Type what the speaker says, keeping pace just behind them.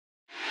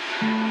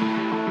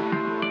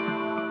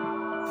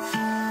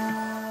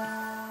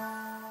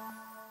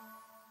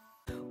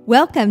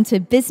Welcome to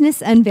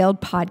Business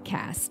Unveiled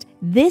Podcast.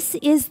 This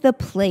is the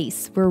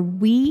place where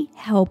we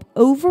help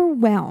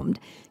overwhelmed,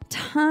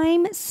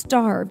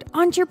 time-starved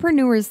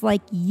entrepreneurs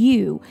like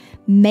you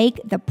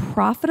make the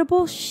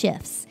profitable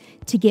shifts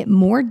to get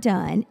more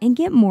done and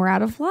get more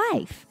out of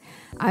life.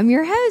 I'm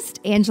your host,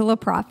 Angela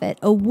Profit,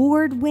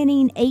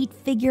 award-winning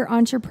 8-figure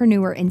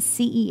entrepreneur and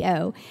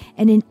CEO.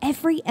 And in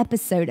every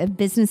episode of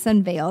Business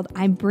Unveiled,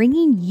 I'm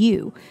bringing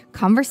you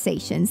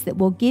conversations that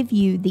will give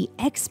you the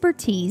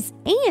expertise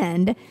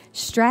and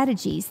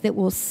strategies that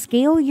will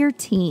scale your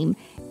team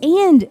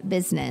and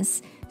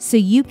business so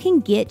you can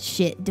get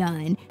shit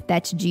done.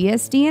 That's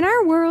GSD in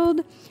our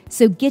world.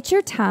 So get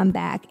your time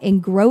back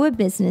and grow a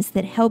business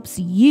that helps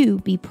you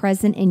be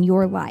present in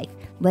your life.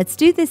 Let's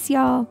do this,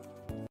 y'all.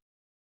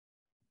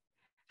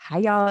 Hi,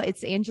 y'all.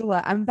 It's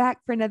Angela. I'm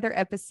back for another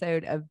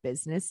episode of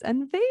Business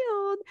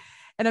Unveiled.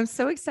 And I'm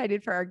so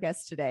excited for our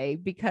guest today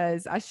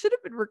because I should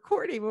have been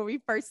recording when we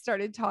first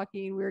started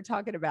talking. We were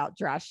talking about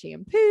dry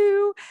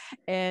shampoo,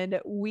 and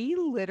we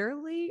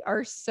literally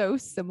are so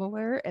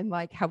similar in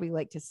like how we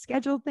like to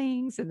schedule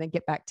things and then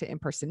get back to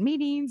in-person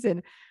meetings.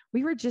 And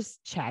we were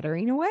just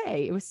chattering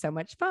away. It was so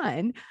much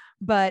fun.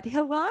 But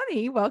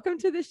Hilani, welcome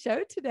to the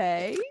show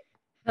today.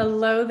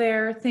 Hello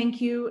there. Thank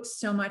you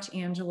so much,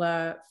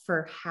 Angela,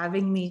 for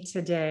having me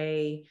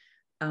today.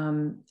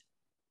 I'm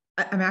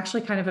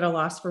actually kind of at a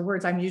loss for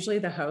words. I'm usually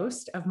the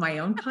host of my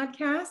own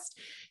podcast.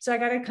 So I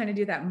got to kind of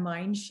do that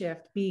mind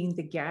shift, being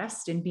the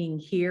guest and being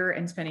here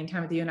and spending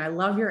time with you. And I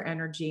love your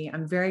energy.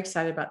 I'm very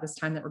excited about this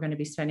time that we're going to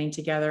be spending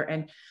together.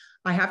 And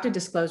I have to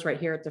disclose right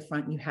here at the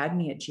front, you had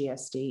me at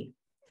GSD.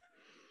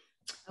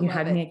 You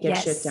had me at Get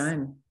Shit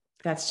Done.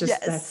 That's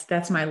just,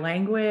 that's my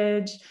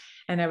language.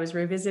 And I was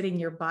revisiting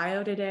your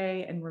bio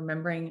today and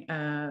remembering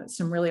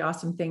some really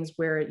awesome things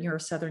where you're a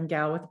Southern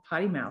gal with a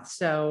potty mouth.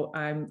 So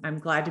I'm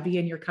glad to be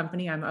in your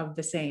company. I'm of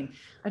the same.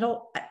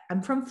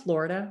 I'm from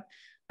Florida.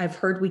 I've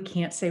heard we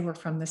can't say we're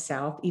from the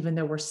South, even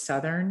though we're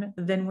Southern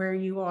than where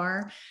you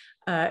are.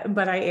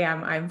 But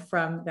I'm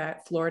from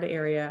that Florida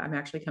area. I'm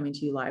actually coming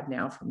to you live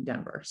now from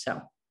Denver. So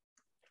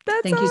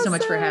thank you so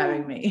much for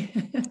having me.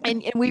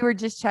 and we were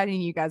just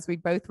chatting, you guys. We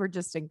both were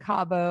just in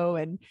Cabo,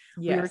 and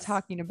we were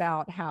talking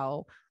about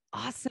how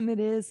awesome it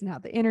is and how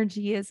the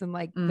energy is, and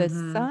like the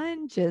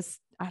sun just,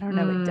 I don't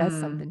know, it does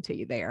something to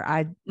you there.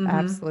 I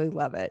absolutely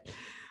love it.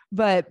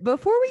 But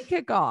before we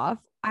kick off,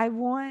 I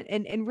want,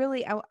 and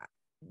really,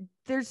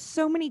 there's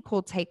so many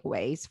cool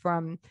takeaways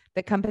from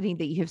the company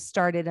that you have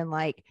started and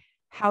like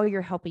how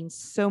you're helping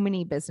so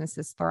many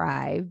businesses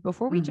thrive.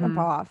 Before we jump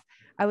off,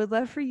 I would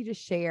love for you to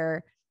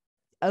share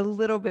a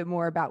little bit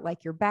more about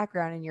like your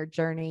background and your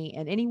journey,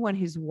 and anyone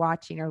who's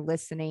watching or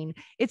listening.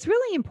 It's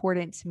really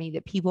important to me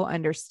that people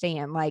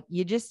understand, like,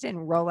 you just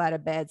didn't roll out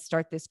of bed,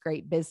 start this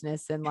great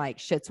business and like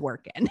shit's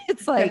working.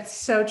 It's like, that's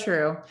so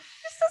true.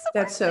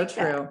 That's so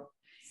true.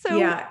 So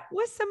yeah.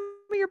 What's some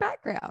of your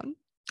background?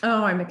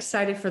 Oh, I'm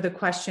excited for the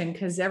question,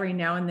 because every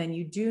now and then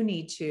you do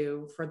need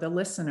to, for the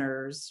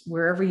listeners,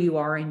 wherever you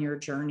are in your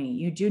journey,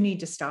 you do need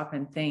to stop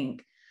and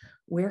think,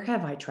 where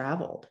have I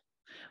traveled?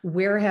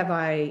 Where have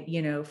I,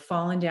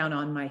 fallen down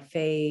on my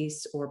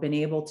face or been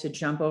able to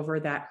jump over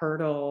that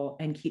hurdle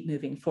and keep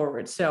moving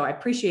forward? So I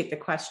appreciate the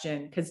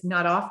question, because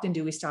not often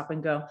do we stop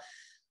and go,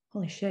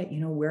 holy shit,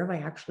 where have I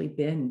actually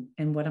been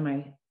and what am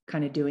I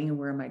kind of doing and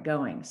where am I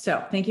going?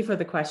 So thank you for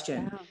the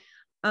question.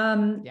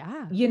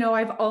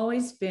 I've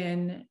always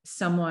been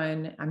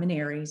someone, I'm an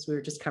Aries. We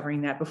were just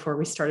covering that before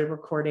we started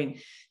recording.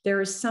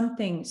 There is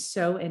something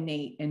so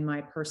innate in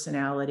my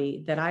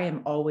personality that I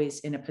am always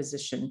in a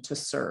position to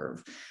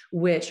serve,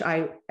 which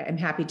I am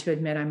happy to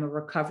admit I'm a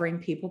recovering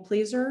people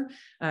pleaser.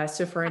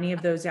 So for any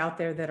of those out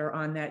there that are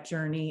on that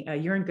journey,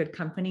 you're in good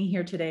company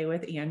here today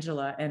with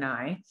Angela and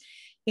I.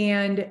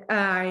 And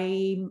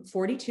I'm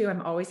 42.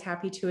 I'm always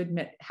happy to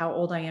admit how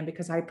old I am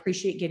because I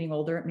appreciate getting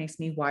older. It makes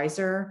me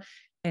wiser.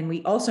 And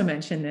we also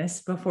mentioned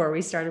this before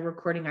we started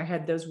recording. I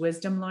had those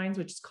wisdom lines,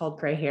 which is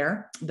called gray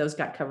hair. Those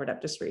got covered up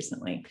just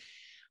recently.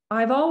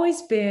 I've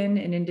always been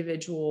an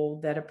individual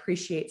that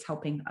appreciates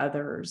helping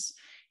others.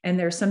 And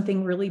there's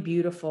something really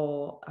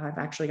beautiful. I've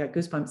actually got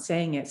goosebumps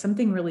saying it,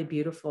 something really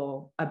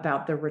beautiful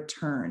about the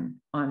return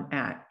on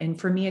that.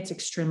 And for me, it's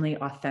extremely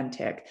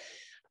authentic.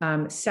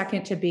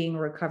 Second to being a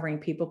recovering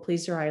people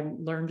pleaser, I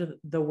learned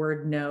the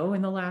word no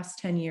in the last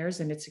 10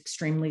 years, and it's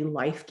extremely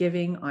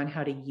life-giving on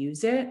how to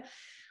use it.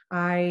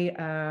 I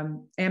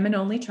am an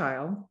only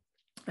child.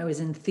 I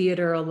was in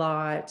theater a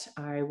lot.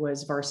 I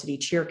was varsity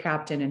cheer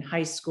captain in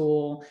high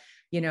school.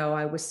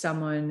 I was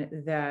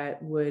someone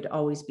that would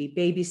always be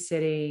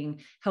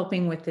babysitting,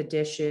 helping with the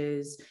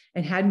dishes,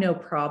 and had no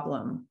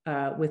problem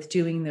with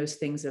doing those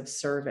things of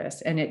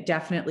service. And it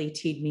definitely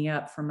teed me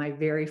up for my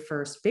very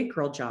first big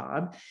girl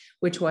job,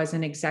 which was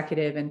an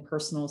executive and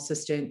personal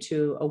assistant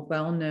to a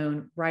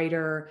well-known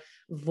writer,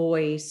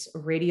 voice,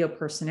 radio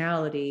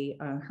personality.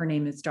 Her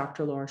name is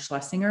Dr. Laura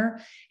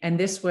Schlesinger. And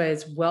this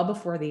was well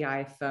before the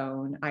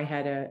iPhone. I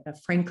had a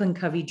Franklin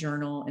Covey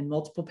journal and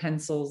multiple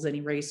pencils and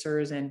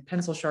erasers and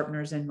pencil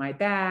sharpeners in my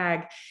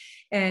bag.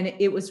 And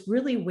it was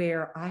really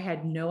where I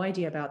had no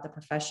idea about the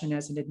profession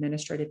as an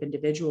administrative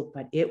individual,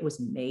 but it was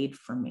made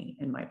for me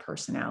in my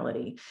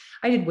personality.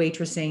 I did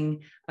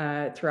waitressing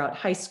throughout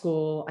high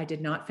school. I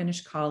did not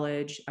finish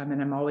college.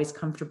 And I'm always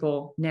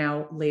comfortable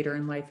now later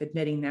in life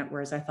admitting that,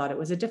 whereas I thought it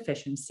was a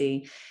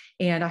deficiency.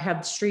 And I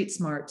have street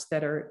smarts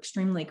that are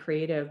extremely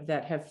creative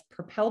that have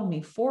propelled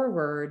me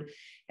forward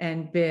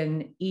and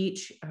been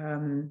each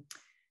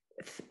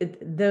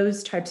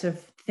those types of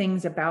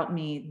things about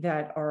me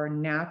that are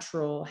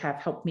natural have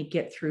helped me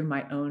get through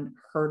my own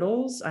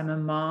hurdles. I'm a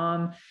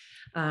mom.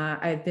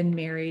 I've been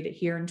married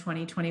here in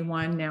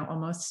 2021, now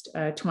almost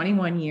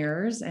 21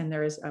 years. And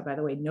there is, by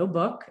the way, no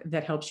book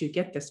that helps you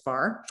get this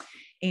far.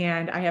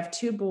 And I have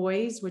 2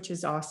 boys, which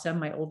is awesome.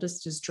 My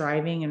oldest is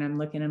driving and I'm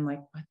looking, I'm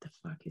like, what the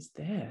fuck is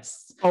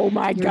this? Oh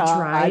my You're God,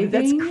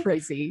 driving? that's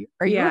crazy.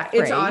 Are you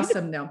afraid? It's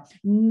awesome though.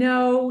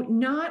 No,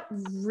 not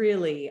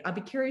really. I'll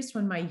be curious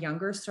when my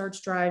younger starts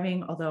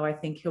driving, although I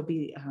think he'll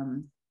be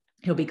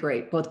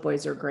great. Both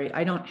boys are great.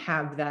 I don't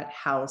have that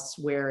house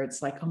where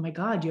it's like, oh my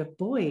God, you have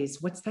boys.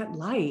 What's that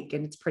like?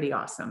 And it's pretty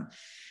awesome.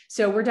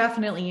 So we're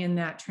definitely in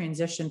that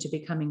transition to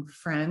becoming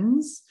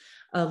friends,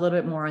 a little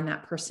bit more on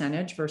that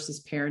percentage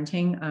versus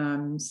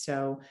parenting.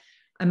 So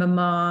I'm a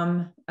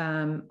mom.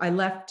 I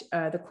left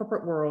the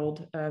corporate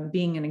world,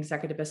 being an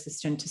executive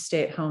assistant, to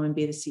stay at home and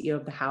be the CEO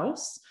of the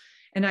house.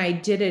 And I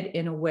did it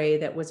in a way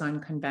that was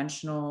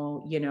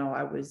unconventional. You know,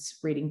 I was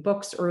reading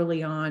books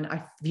early on.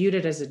 I viewed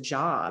it as a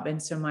job.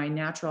 And so my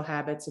natural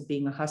habits of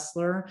being a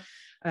hustler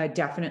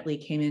definitely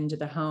came into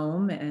the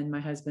home. And my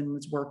husband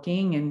was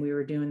working and we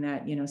were doing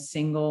that, you know,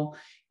 single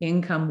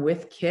income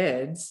with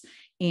kids.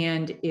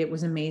 And it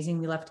was amazing.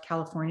 We left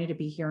California to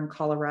be here in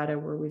Colorado,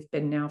 where we've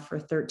been now for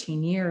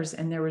 13 years.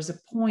 And there was a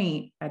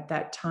point at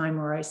that time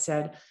where I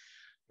said,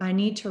 I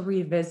need to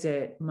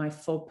revisit my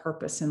full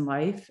purpose in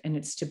life, and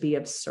it's to be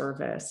of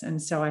service.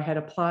 And so I had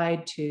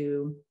applied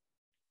to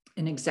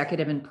an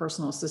executive and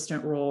personal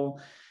assistant role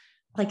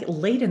like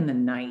late in the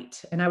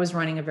night. And I was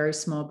running a very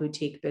small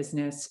boutique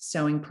business,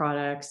 sewing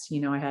products. You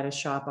know, I had a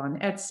shop on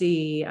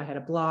Etsy. I had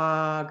a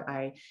blog.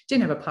 I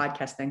didn't have a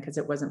podcast then because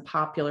it wasn't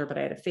popular, but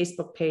I had a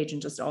Facebook page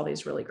and just all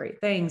these really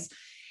great things.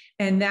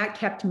 And that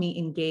kept me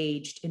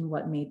engaged in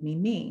what made me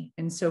me.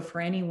 And so for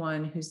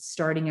anyone who's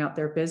starting out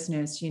their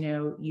business, you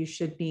know, you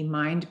should be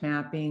mind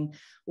mapping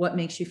what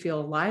makes you feel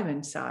alive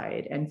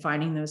inside and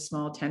finding those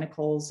small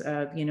tentacles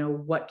of, you know,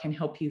 what can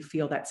help you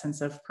feel that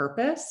sense of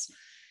purpose.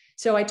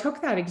 So I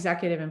took that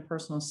executive and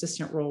personal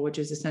assistant role, which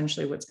is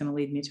essentially what's going to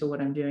lead me to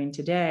what I'm doing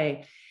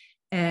today.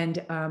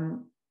 And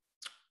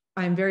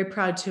I'm very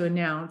proud to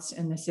announce,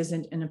 and this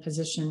isn't in a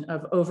position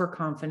of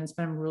overconfidence,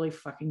 but I'm really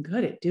fucking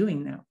good at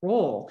doing that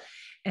role.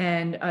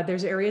 And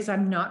there's areas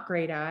I'm not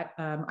great at.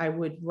 I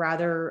would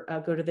rather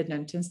go to the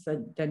dentist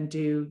than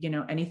do, you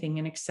know, anything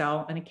in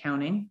Excel and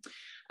accounting.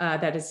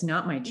 That is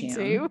not my jam. Me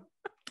too.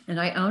 And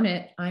I own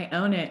it.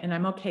 And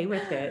I'm okay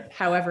with it.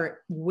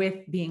 However,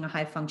 with being a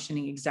high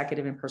functioning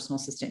executive and personal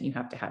assistant, you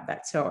have to have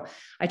that. So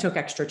I took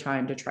extra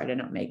time to try to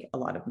not make a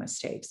lot of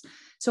mistakes.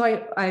 So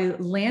I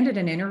landed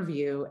an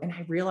interview and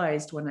I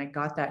realized when I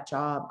got that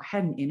job, I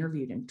hadn't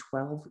interviewed in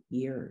 12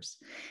 years.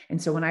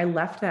 And so when I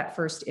left that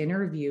first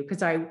interview,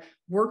 because I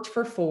worked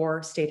for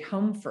 4, stayed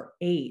home for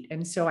 8.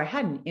 And so I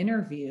hadn't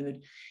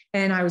interviewed.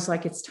 And I was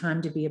like, it's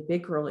time to be a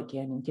big girl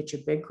again and get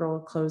your big girl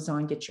clothes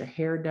on, get your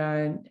hair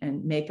done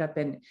and makeup.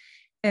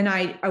 And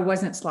I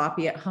wasn't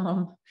sloppy at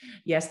home.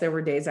 Yes, there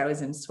were days I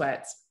was in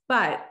sweats.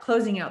 But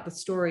closing out the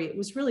story, it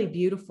was really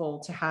beautiful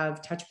to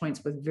have touch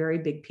points with very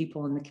big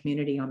people in the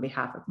community on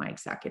behalf of my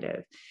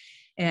executive.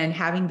 And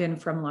having been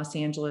from Los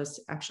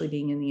Angeles, actually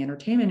being in the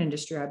entertainment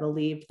industry, I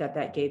believed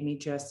that gave me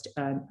just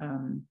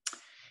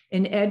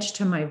an edge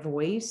to my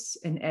voice,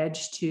 an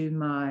edge to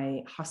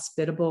my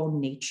hospitable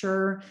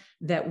nature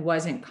that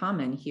wasn't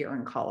common here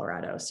in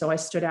Colorado. So I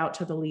stood out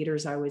to the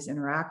leaders I was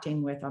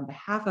interacting with on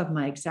behalf of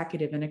my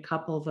executive, and a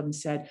couple of them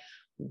said,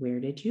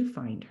 "Where did you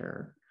find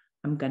her?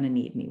 I'm going to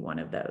need me one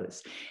of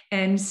those."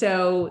 And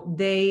so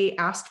they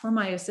asked for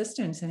my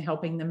assistance in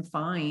helping them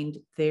find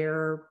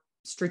their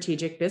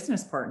strategic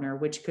business partner,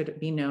 which could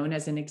be known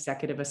as an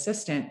executive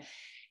assistant.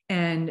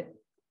 And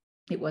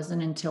it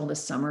wasn't until the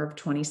summer of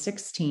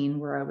 2016,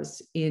 where I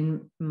was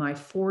in my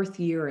 4th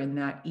year in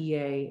that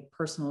EA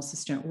personal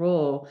assistant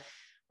role,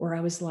 where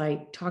I was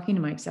like talking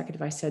to my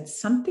executive. I said,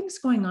 something's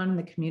going on in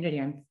the community.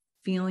 I'm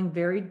feeling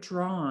very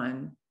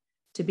drawn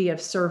to be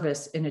of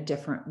service in a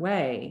different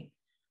way.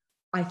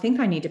 I think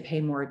I need to pay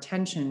more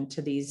attention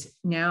to these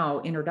now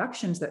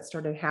introductions that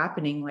started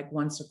happening like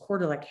once a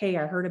quarter, like, hey,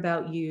 I heard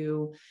about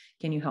you.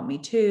 Can you help me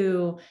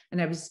too?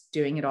 And I was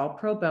doing it all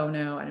pro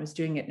bono, and I was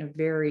doing it in a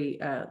very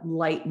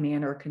light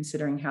manner,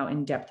 considering how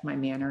in-depth my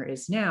manner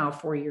is now,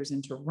 4 years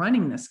into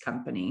running this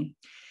company.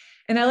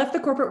 And I left the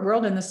corporate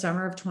world in the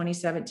summer of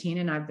 2017,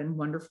 and I've been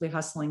wonderfully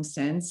hustling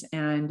since.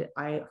 And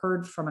I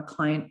heard from a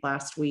client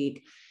last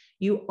week,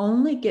 you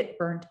only get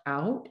burnt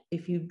out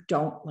if you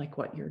don't like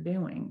what you're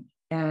doing.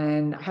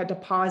 And I had to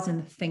pause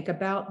and think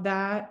about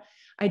that.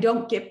 I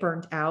don't get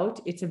burnt out.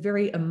 It's a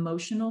very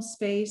emotional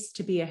space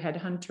to be a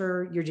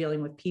headhunter. You're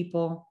dealing with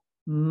people,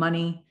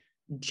 money,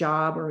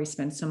 job, where we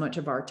spend so much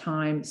of our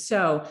time.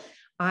 So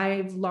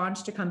I've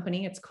launched a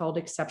company. It's called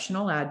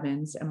Exceptional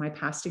Admins. And my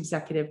past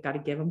executive, got to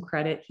give him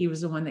credit. He was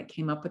the one that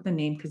came up with the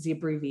name because the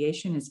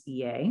abbreviation is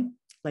EA,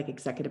 like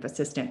executive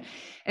assistant.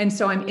 And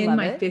so I'm in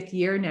my 5th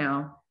year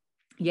now.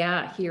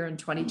 Yeah, here in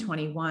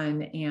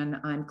 2021. And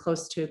I'm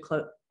close to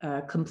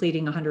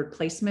completing 100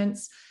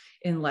 placements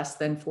in less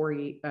than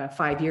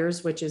 5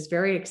 years, which is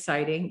very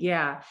exciting.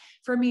 Yeah.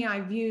 For me,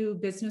 I view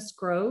business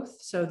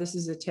growth. So this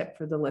is a tip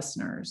for the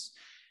listeners.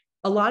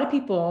 A lot of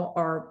people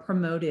are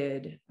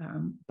promoted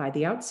by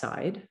the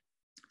outside,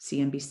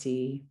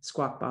 CNBC,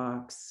 Squawk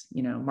Box,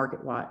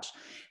 Market Watch,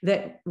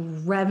 that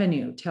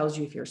revenue tells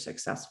you if you're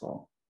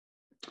successful.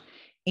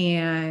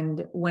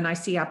 And when I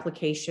see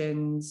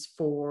applications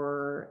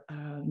for,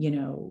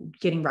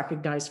 getting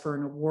recognized for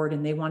an award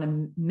and they want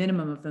a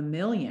minimum of $1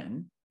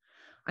 million,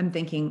 I'm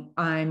thinking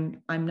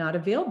I'm not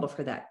available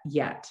for that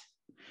yet.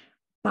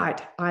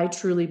 But I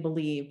truly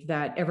believe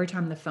that every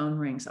time the phone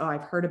rings, oh,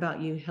 I've heard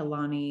about you,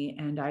 Hilani,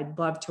 and I'd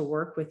love to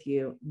work with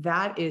you.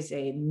 That is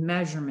a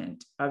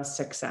measurement of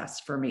success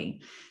for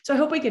me. So I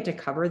hope we get to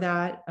cover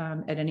that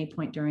at any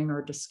point during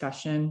our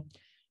discussion.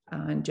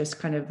 And just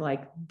kind of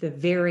like the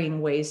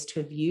varying ways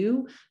to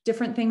view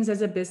different things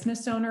as a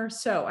business owner.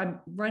 So I'm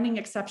running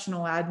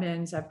Exceptional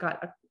Admins. I've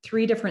got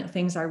 3 different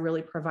things I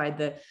really provide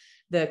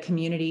the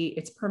community.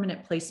 It's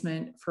permanent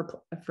placement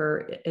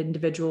for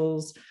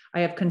individuals.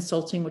 I have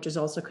consulting, which is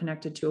also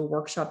connected to a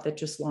workshop that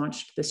just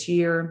launched this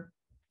year,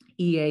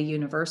 EA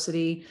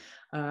University.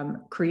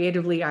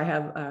 Creatively, I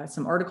have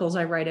some articles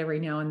I write every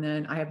now and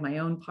then. I have my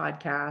own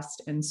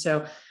podcast. And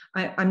so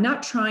I'm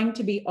not trying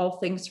to be all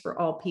things for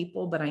all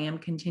people, but I am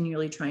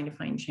continually trying to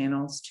find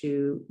channels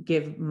to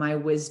give my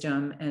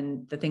wisdom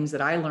and the things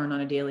that I learn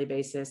on a daily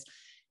basis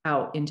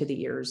out into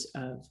the ears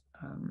of,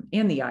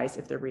 and the eyes,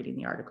 if they're reading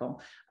the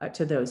article,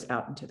 to those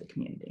out into the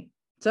community.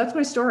 So that's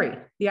my story.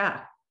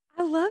 Yeah.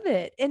 I love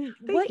it. And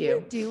what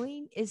you're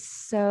doing is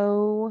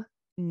so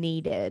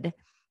needed.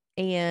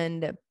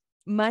 And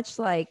much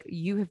like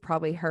you have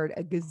probably heard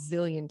a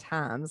gazillion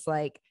times,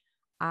 like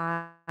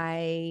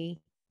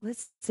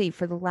let's see,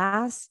 for the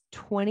last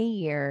 20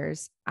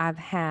 years, I've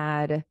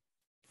had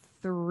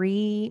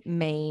 3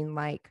 main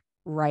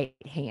right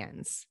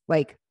hands,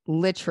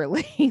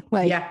 literally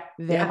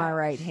they're my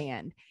right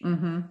hand.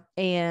 Mm-hmm.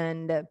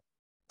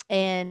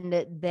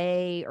 And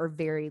they are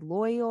very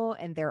loyal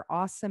and they're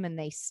awesome and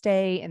they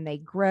stay and they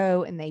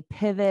grow and they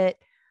pivot.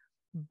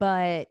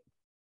 But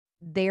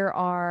there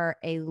are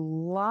a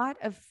lot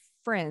of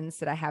friends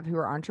that I have who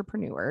are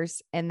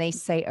entrepreneurs and they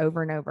say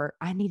over and over,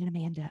 I need an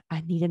Amanda. I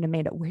need an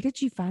Amanda. Where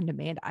did you find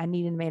Amanda? I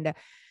need an Amanda.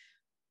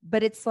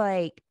 But it's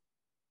like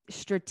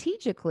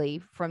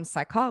strategically from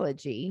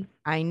psychology,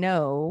 I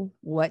know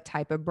what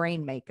type of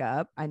brain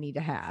makeup I need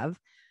to have.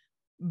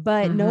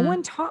 But no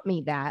one taught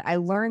me that. I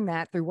learned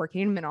that through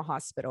working in a mental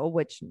hospital,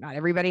 which not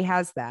everybody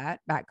has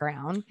that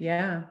background.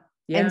 Yeah.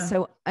 And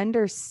so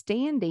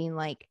understanding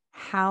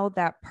how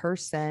that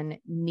person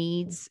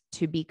needs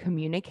to be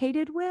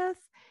communicated with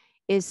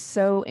is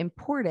so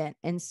important.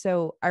 And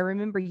so I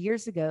remember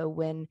years ago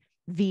when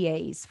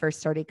VAs first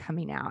started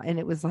coming out and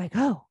it was like,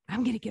 oh,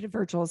 I'm going to get a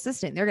virtual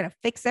assistant. They're going to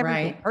fix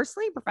everything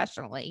personally,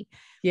 professionally.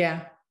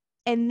 Yeah.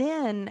 And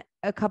then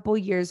a couple of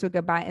years would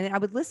go by and I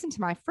would listen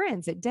to my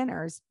friends at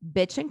dinners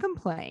bitch and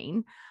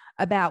complain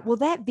about, well,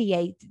 that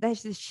VA,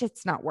 this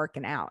shit's not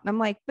working out. And I'm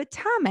like, but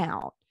time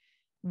out.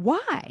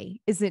 Why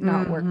is it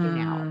not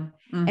working out?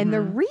 And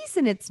the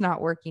reason it's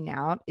not working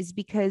out is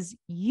because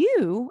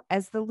you,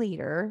 as the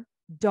leader,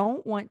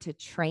 don't want to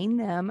train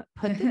them,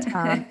 put the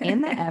time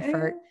and the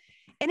effort.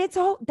 And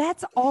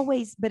that's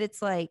always, but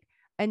it's like,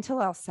 until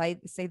I'll say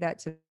that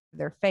to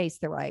their face,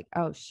 they're like,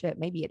 oh shit,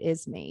 maybe it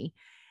is me.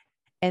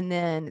 And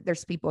then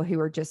there's people who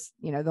are just,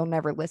 they'll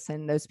never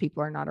listen. Those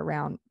people are not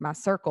around my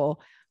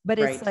circle, but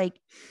it's like,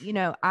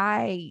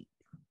 I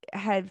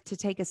had to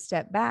take a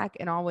step back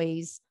and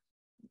always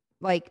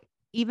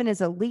even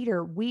as a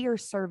leader, we are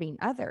serving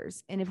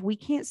others. And if we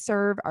can't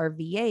serve our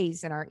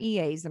VAs and our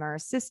EAs and our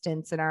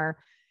assistants and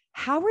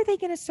how are they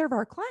going to serve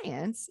our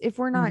clients if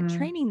we're not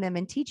training them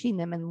and teaching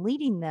them and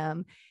leading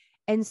them?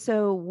 And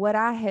so what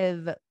I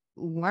have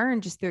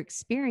learned just through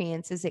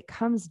experience is it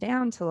comes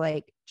down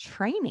to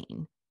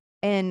training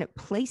and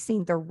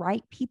placing the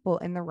right people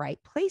in the right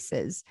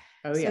places.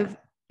 Oh, so yeah.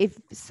 If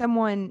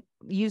someone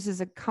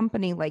uses a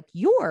company like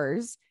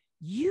yours,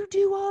 you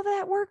do all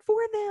that work for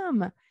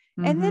them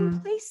and then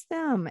place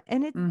them.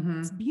 And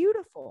it's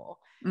beautiful.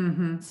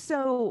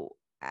 So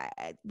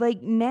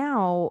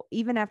now,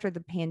 even after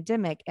the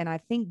pandemic, and I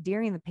think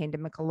during the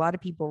pandemic, a lot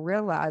of people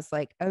realize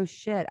oh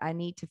shit, I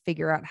need to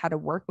figure out how to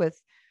work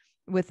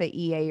with a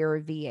EA or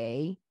a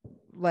VA,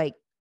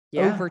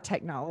 over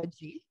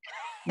technology.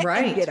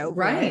 Right. Get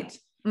over it.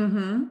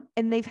 And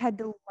they've had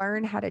to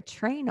learn how to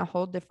train a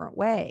whole different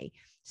way.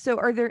 So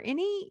are there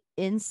any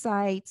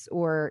insights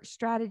or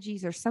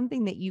strategies or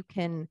something that you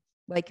can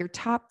like your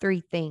top 3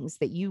 things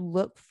that you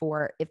look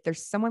for if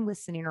there's someone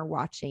listening or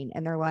watching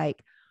and they're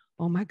like,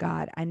 oh my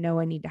God, I know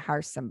I need to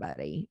hire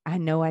somebody. I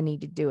know I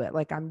need to do it.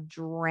 Like I'm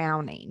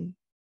drowning.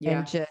 And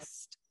Yeah.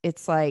 just,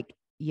 it's like,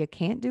 you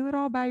can't do it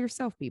all by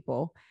yourself,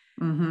 people.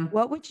 Mm-hmm.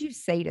 What would you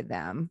say to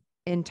them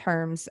in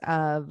terms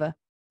of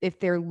if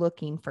they're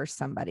looking for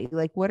somebody?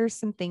 Like, what are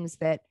some things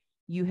that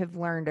you have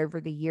learned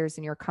over the years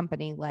in your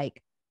company?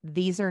 Like,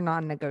 these are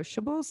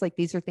non-negotiables. Like,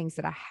 these are things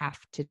that I have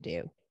to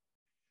do.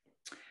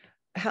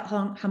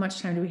 How much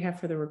time do we have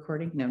for the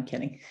recording? No, I'm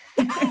kidding.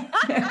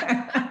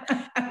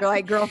 You're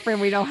like,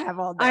 girlfriend, we don't have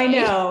all day. I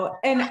know.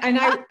 And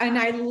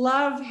I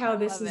love how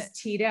this is it.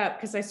 teed up,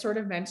 because I sort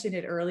of mentioned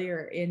it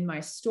earlier in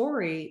my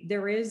story.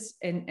 There is,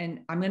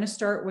 and I'm going to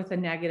start with a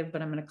negative,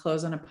 but I'm going to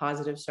close on a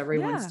positive. So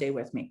everyone stay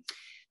with me.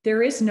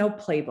 There is no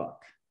playbook.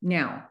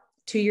 Now,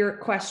 to your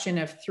question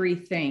of 3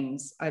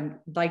 things, I'd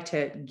like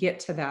to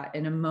get to that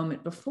in a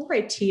moment. Before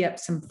I tee up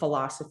some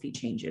philosophy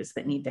changes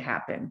that need to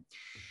happen,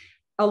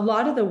 a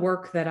lot of the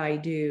work that I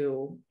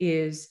do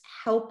is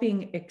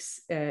helping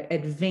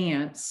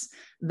advance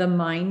the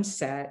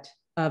mindset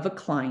of a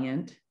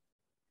client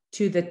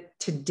to the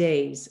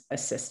today's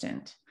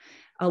assistant.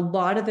 A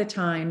lot of the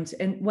times,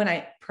 and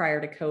prior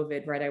to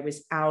COVID, right, I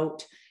was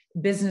out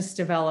business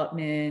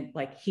development,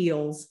 like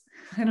heels.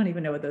 I don't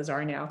even know what those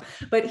are now,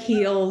 but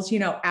heels,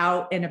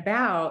 out and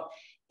about.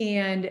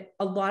 And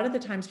a lot of the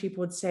times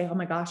people would say, oh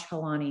my gosh,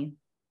 Hilani,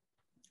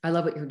 I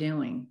love what you're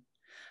doing.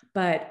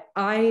 But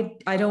I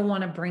don't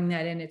want to bring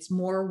that in. It's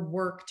more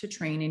work to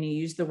train, and you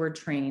use the word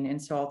train.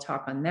 And so I'll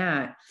talk on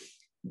that.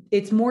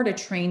 It's more to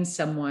train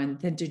someone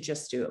than to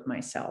just do it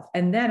myself.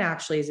 And that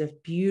actually is a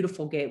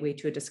beautiful gateway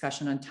to a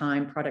discussion on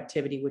time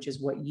productivity, which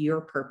is what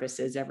your purpose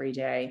is every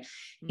day.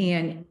 Mm-hmm.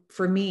 And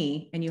for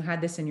me, and you had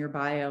this in your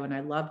bio and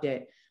I loved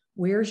it,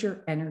 where's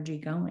your energy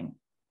going?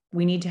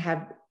 We need to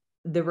have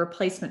the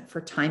replacement for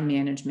time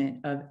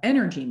management of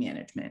energy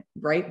management,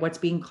 right? What's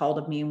being called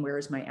of me and where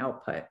is my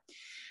output?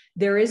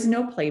 There is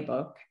no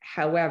playbook.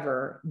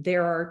 However,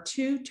 there are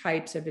 2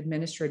 types of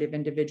administrative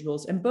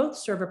individuals, and both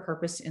serve a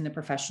purpose in the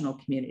professional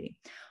community.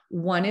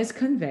 One is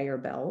conveyor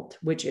belt,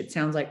 which it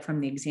sounds like from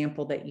the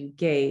example that you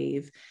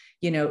gave,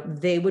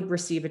 they would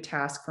receive a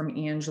task from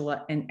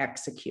Angela and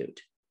execute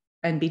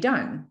and be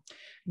done.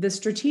 The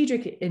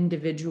strategic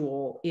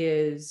individual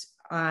is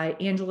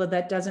Angela,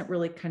 that doesn't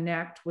really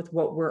connect with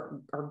what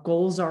our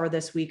goals are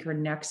this week or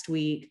next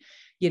week.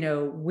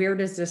 Where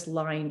does this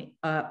line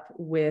up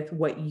with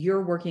what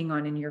you're working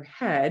on in your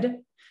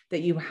head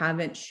that you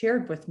haven't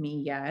shared with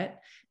me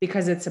yet?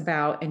 Because it's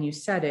about, and you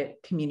said it,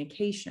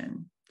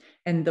 communication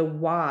and the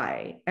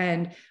why.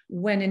 And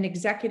when an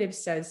executive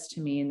says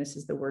to me, and this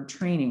is the word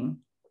training,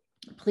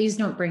 please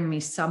don't bring me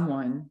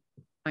someone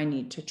I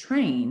need to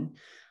train,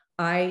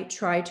 I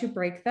try to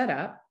break that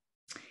up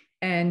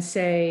and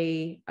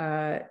say,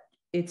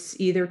 it's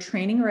either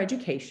training or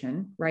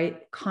education,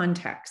 right?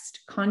 Context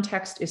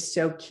is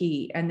so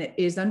key, and it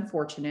is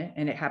unfortunate,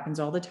 and it happens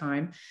all the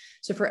time.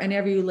 So for any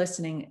of you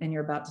listening and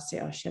you're about to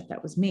say, oh shit,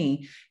 that was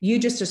me, you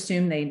just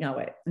assume they know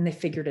it and they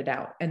figured it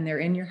out and they're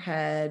in your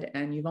head,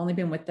 and you've only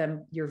been with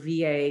them, your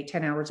VA,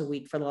 10 hours a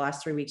week for the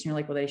last 3 weeks. And you're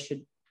like, well, they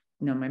should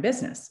know my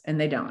business, and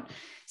they don't.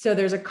 So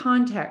there's a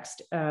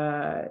context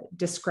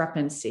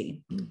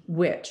discrepancy,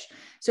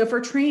 so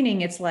for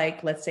training, it's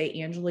like, let's say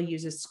Angela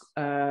uses,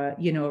 a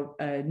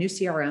new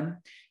CRM,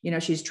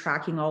 she's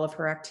tracking all of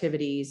her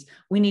activities.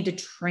 We need to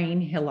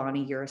train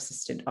Hilani, your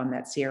assistant, on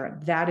that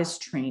CRM. That is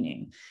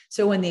training.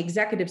 So when the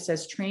executive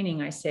says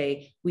training, I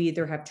say, we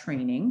either have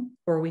training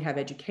or we have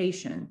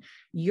education.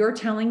 You're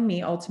telling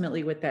me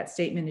ultimately with that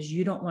statement is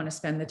you don't want to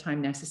spend the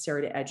time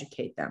necessary to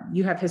educate them.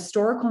 You have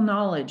historical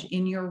knowledge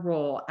in your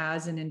role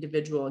as an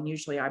individual. And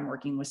usually I'm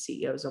working with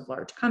CEOs of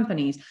large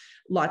companies,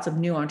 lots of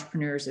new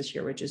entrepreneurs this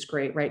year, which is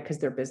great, right? Because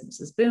their business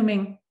is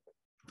booming.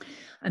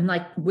 I'm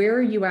like, where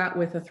are you at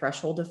with a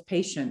threshold of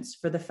patience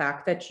for the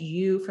fact that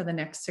you, for the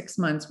next 6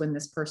 months, when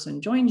this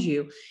person joins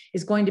you,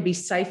 is going to be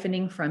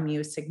siphoning from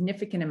you a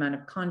significant amount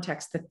of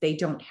context that they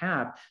don't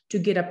have to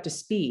get up to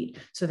speed.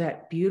 So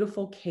that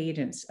beautiful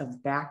cadence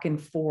of back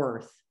and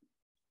forth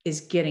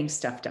is getting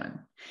stuff done.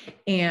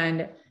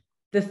 And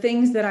the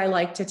things that I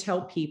like to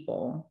tell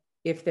people,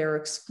 if they're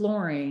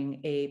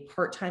exploring a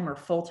part-time or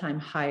full-time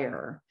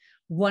hire,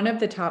 one of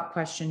the top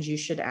questions you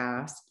should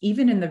ask,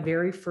 even in the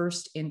very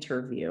first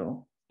interview,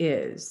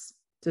 is,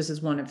 this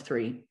is one of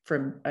 3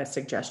 from a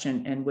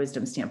suggestion and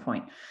wisdom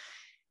standpoint.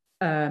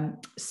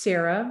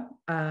 Sarah,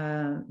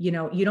 you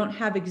don't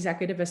have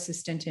executive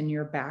assistant in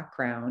your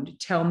background.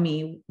 Tell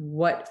me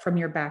what from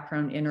your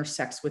background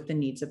intersects with the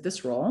needs of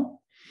this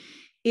role.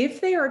 If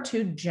they are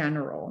too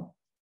general,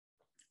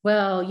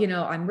 well,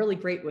 I'm really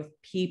great with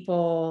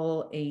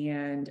people,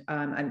 and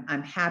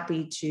I'm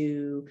happy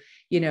to,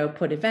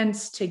 put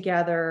events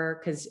together,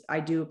 because I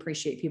do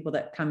appreciate people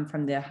that come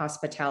from the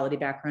hospitality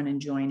background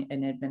and join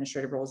in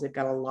administrative roles. They've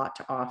got a lot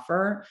to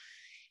offer.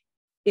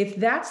 If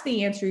that's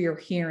the answer you're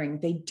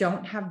hearing, they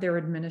don't have their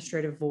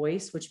administrative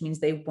voice, which means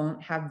they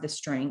won't have the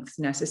strengths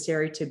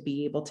necessary to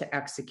be able to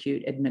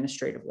execute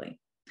administratively.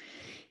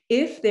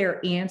 If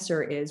their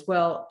answer is,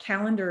 well,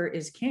 calendar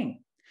is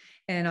king,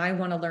 and I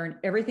want to learn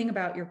everything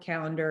about your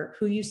calendar,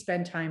 who you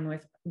spend time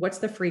with, what's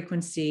the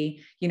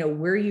frequency,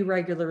 where you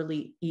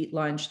regularly eat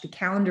lunch. The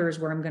calendar is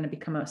where I'm going to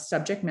become a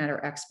subject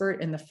matter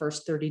expert in the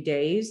first 30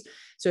 days.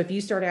 So if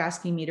you start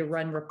asking me to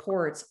run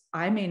reports,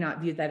 I may not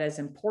view that as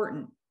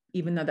important,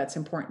 even though that's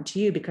important to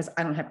you, because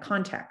I don't have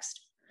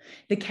context.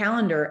 The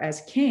calendar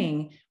as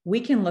king, we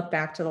can look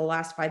back to the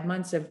last 5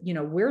 months of,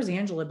 where's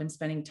Angela been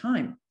spending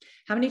time?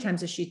 How many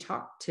times has she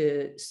talked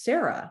to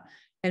Sarah?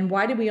 And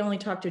why did we only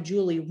talk to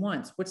Julie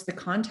once? What's the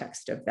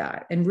context of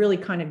that? And really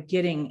kind of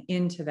getting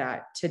into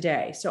that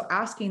today. So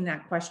asking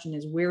that question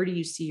is, where do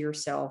you see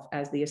yourself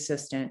as the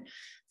assistant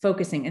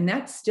focusing? And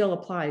that still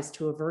applies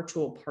to a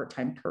virtual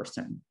part-time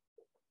person.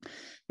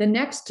 The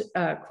next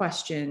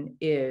question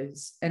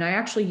is, and I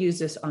actually use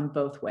this on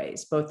both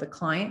ways, both the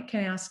client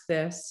can ask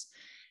this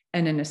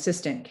and an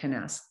assistant can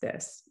ask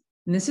this.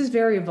 And this is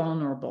very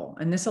vulnerable,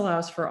 and this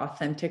allows for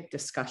authentic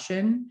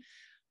discussion.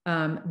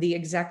 The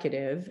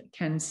executive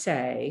can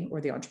say,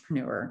 or the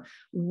entrepreneur,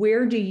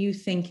 where do you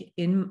think,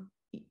 in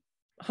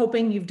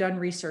hoping you've done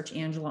research,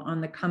 Angela, on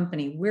the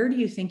company, where do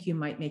you think you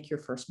might make your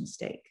first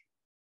mistake?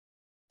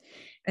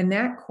 And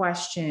that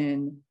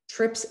question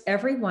trips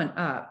everyone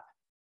up,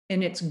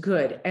 and it's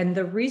good. And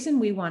the reason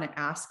we want to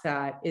ask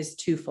that is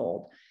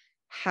twofold.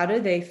 How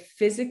do they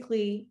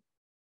physically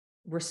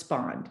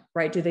respond,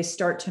 right? Do they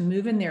start to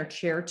move in their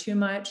chair too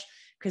much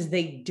because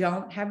they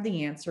don't have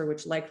the answer,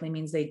 which likely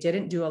means they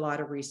didn't do a lot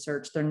of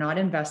research. They're not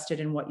invested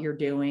in what you're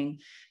doing.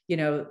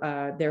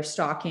 Their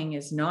stalking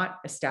is not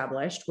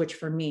established, which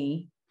for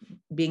me,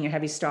 being a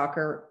heavy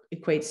stalker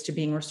equates to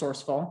being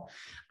resourceful,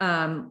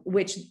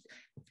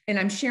 and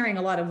I'm sharing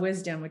a lot of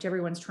wisdom, which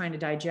everyone's trying to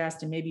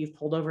digest. And maybe you've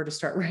pulled over to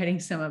start writing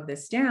some of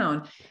this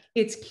down.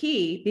 It's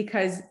key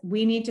because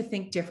we need to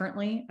think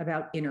differently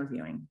about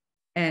interviewing.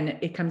 And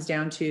it comes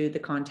down to the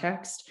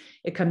context.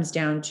 It comes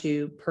down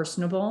to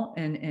personable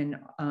and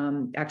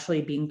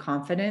actually being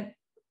confident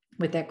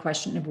with that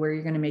question of where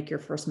you're going to make your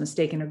first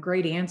mistake. And a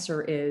great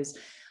answer is,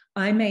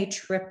 I may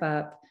trip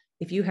up.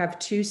 If you have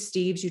two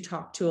Steves you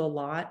talk to a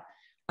lot,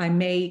 I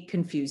may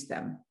confuse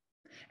them.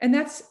 And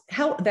that's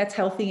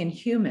healthy and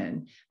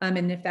human.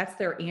 And if that's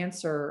their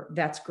answer,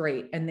 that's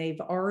great. And they've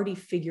already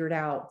figured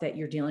out that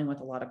you're dealing with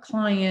a lot of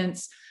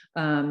clients.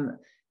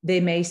 They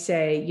may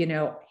say,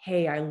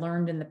 hey, I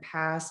learned in the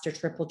past to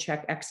triple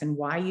check X and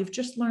Y. You've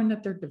just learned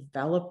that they're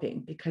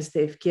developing because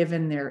they've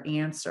given their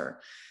answer.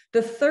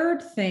 The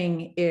third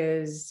thing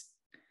is,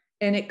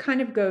 and it kind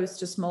of goes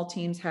to small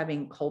teams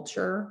having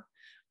culture.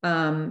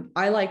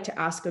 I like to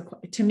ask,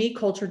 to me,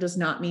 culture does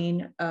not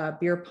mean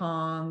beer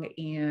pong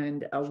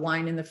and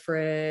wine in the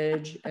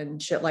fridge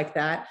and shit like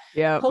that.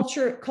 Yeah.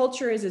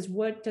 Culture is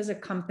what does a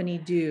company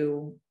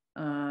do?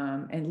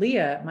 And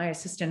Leah, my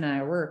assistant, and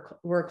I,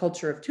 we're a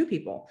culture of two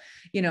people.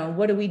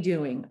 What are we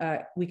doing?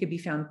 We could be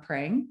found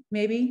praying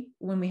maybe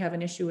when we have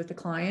an issue with the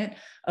client.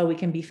 We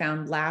can be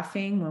found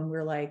laughing when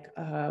we're like,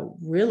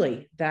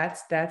 really,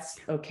 that's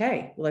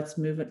okay. Let's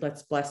move it.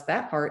 Let's bless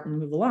that part and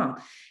move along.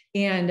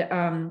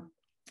 And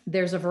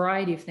there's a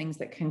variety of things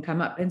that can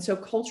come up. And so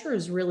culture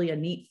is really a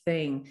neat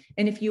thing.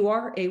 And if you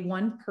are a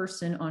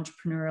one-person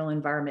entrepreneurial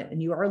environment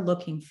and you are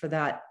looking for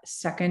that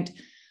second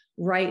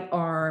right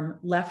arm,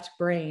 left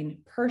brain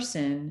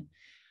person,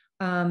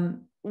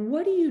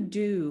 what do you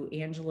do,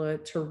 Angela,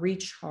 to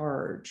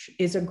recharge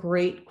is a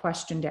great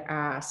question to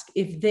ask.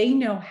 If they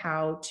know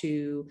how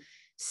to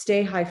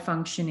stay high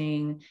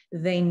functioning,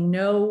 they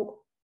know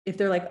if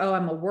they're like, oh,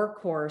 I'm a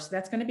workhorse,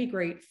 that's going to be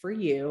great for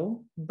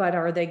you, but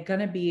are they going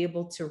to be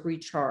able to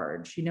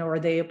recharge? Are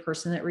they a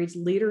person that reads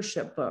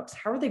leadership books?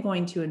 How are they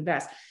going to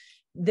invest?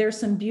 There's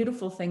some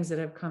beautiful things that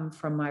have come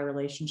from my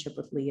relationship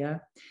with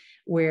Leah,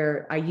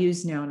 where I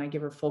use now, and I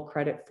give her full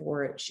credit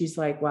for it. She's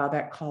like, wow,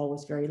 that call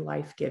was very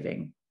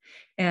life-giving.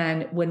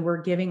 And when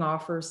we're giving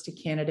offers to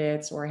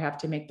candidates, or I have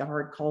to make the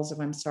hard calls of,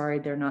 I'm sorry,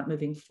 they're not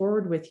moving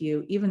forward with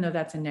you, even though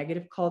that's a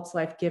negative call, it's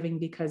life-giving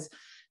because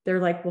they're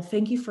like, well,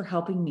 thank you for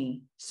helping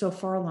me so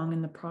far along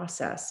in the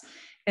process.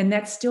 And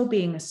that's still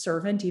being a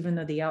servant, even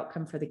though the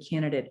outcome for the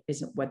candidate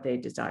isn't what they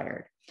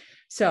desired.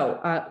 So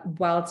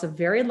while it's a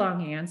very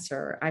long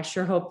answer, I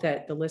sure hope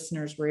that the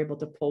listeners were able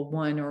to pull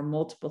one or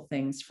multiple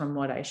things from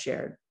what I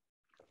shared.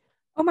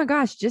 Oh my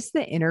gosh, just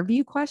the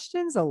interview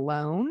questions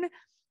alone.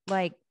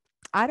 Like,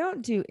 I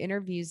don't do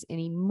interviews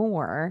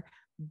anymore,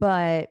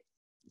 but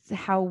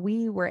how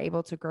we were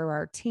able to grow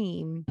our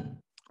team,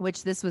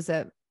 which this was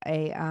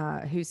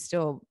who's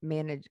still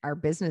our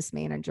business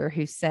manager,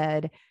 who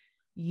said,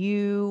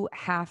 you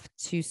have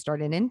to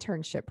start an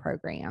internship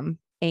program.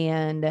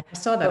 And I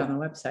saw that on the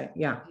website.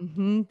 Yeah.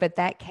 But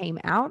that came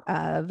out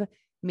of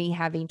me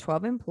having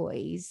 12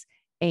 employees,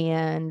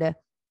 and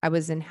I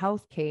was in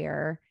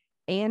healthcare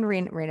and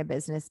ran a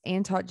business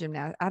and taught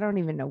gymnastics. I don't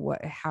even know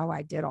how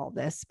I did all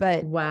this,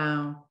 but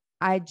wow.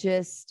 I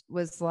just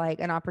was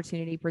like, an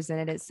opportunity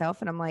presented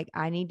itself. And I'm like,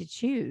 I need to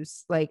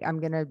choose. Like, I'm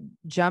going to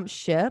jump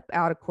ship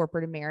out of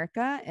corporate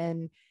America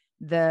and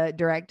the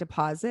direct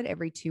deposit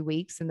every 2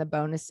 weeks and the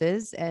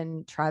bonuses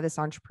and try this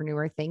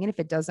entrepreneur thing. And if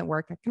it doesn't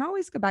work, I can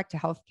always go back to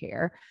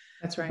healthcare.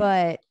 That's right.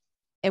 But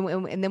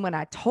and then when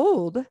I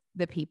told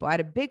the people, I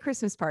had a big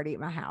Christmas party at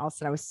my house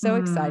and I was so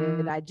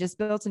excited. I just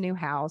built a new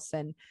house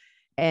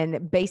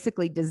and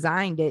basically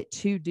designed it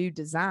to do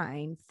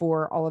design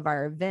for all of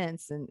our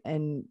events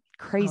and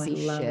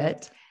crazy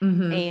shit.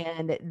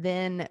 And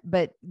then,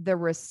 but the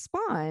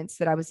response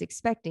that I was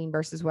expecting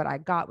versus what I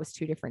got was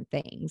two different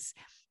things.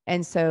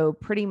 And so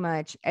pretty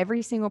much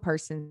every single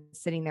person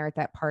sitting there at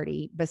that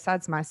party,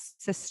 besides my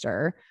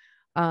sister,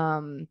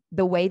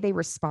 the way they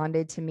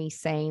responded to me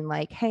saying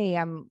like, hey,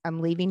 I'm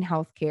leaving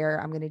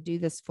healthcare. I'm going to do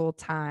this full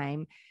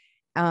time.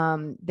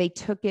 They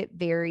took it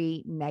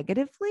very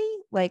negatively.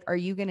 Like, are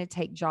you going to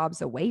take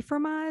jobs away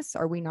from us?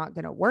 Are we not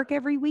going to work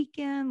every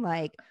weekend?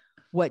 Like,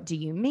 what do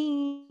you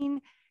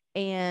mean?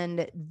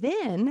 And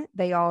then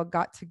they all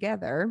got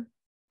together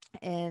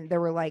and there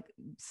were like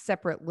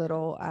separate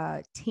little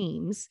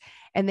teams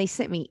and they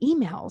sent me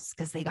emails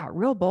because they got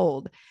real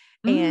bold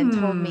and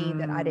told me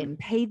that I didn't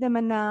pay them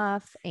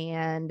enough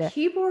and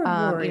keyboard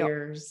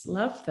warriors,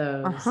 love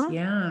those.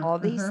 All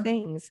these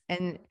things.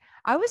 And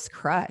I was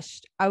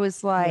crushed. I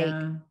was like,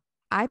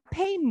 I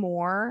pay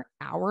more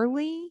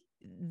hourly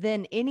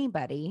than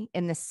anybody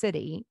in the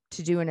city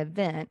to do an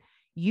event.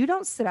 You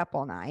don't sit up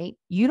all night.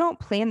 You don't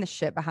plan the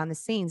shit behind the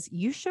scenes.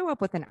 You show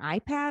up with an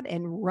iPad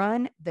and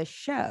run the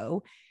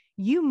show.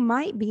 You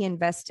might be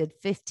invested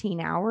 15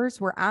 hours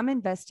where I'm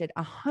invested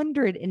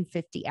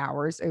 150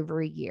 hours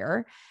over a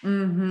year.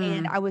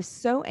 And I was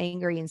so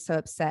angry and so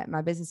upset.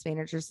 My business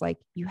manager's like,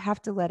 you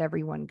have to let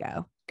everyone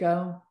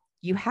go.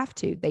 You have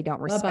to. They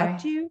don't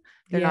respect you.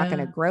 They're not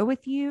going to grow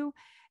with you.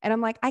 And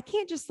I'm like, I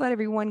can't just let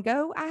everyone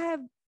go.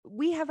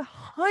 We have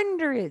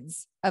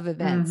hundreds of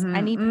events.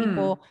 I need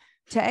people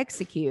to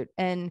execute.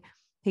 And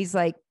he's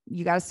like,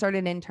 you got to start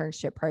an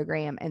internship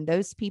program. And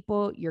those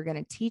people, you're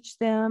going to teach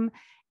them.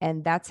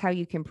 And that's how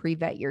you can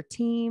pre-vet your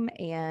team.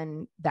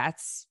 And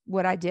that's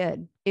what I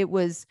did. It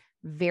was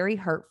very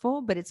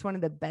hurtful, but it's one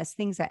of the best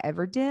things I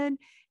ever did.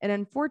 And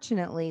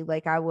unfortunately,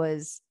 like I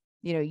was,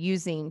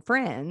 using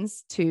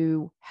friends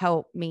to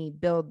help me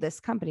build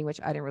this company,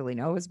 which I didn't really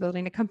know I was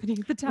building a company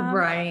at the time.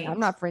 Right. I'm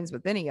not friends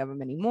with any of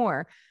them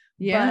anymore.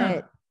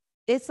 But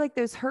it's like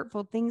those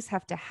hurtful things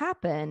have to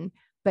happen.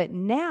 But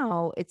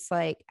now it's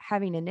like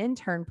having an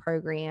intern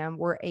program,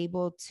 we're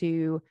able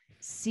to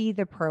see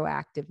the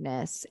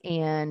proactiveness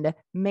and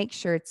make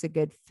sure it's a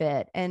good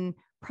fit. And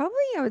probably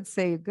I would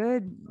say a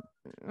good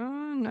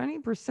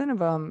 90% of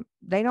them,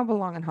 they don't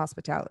belong in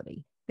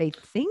hospitality. They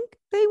think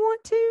they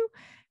want to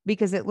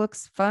because it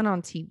looks fun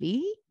on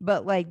TV,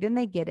 but like then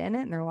they get in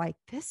it and they're like,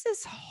 this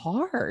is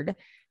hard.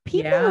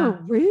 People are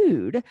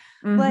rude,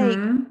 like,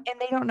 and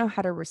they don't know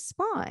how to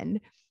respond.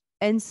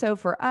 And so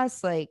for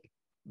us, like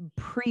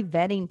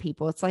pre-vetting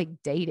people, it's like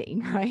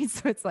dating, right?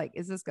 So it's like,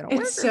 is this going to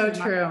work? It's so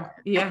true.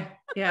 Yeah.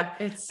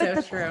 It's so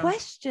but the true.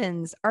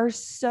 Questions are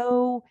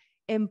so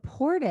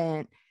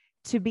important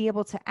to be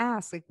able to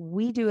ask. Like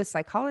we do a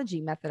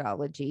psychology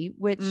methodology,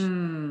 which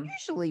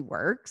usually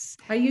works.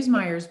 I use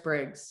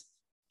Myers-Briggs.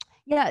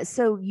 Yeah.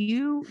 So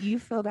you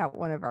filled out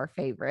one of our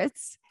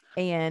favorites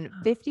and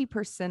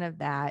 50% of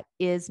that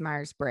is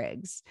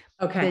Myers-Briggs.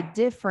 Okay. The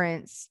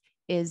difference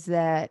is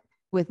that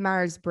with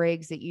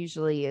Myers-Briggs, it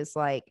usually is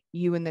like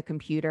you and the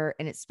computer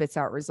and it spits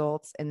out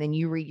results and then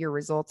you read your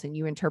results and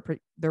you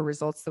interpret the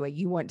results the way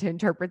you want to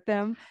interpret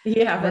them.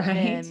 Yeah. But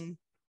then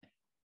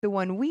the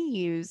one we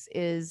use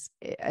is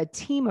a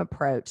team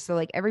approach. So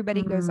like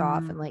everybody goes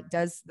off and like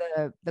does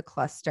the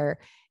cluster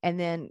and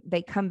then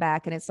they come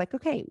back and it's like,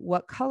 okay,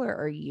 what color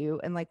are you?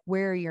 And like,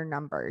 where are your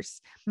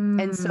numbers?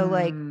 And so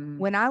like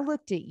when I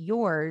looked at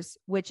yours,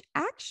 which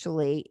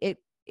actually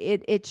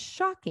it's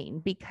shocking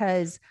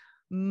because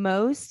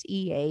most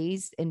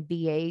EAs and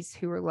VAs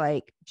who are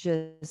like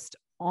just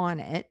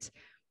on it,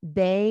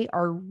 they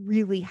are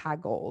really high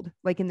gold,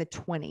 like in the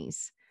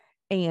 20s.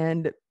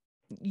 And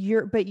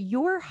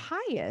your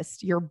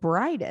highest, your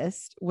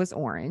brightest was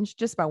orange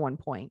just by 1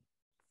 point.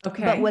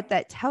 Okay. But what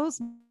that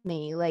tells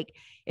me, like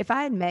if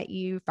I had met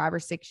you 5 or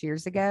 6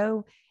 years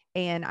ago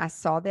and I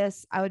saw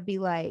this, I would be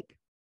like,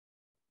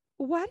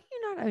 why do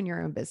you not own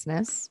your own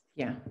business?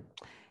 Yeah.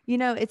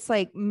 It's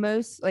like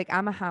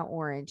I'm a high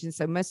orange. And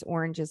so most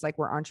oranges, like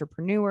we're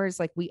entrepreneurs,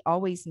 like we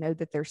always know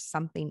that there's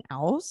something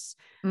else,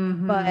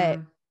 but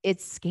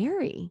it's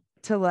scary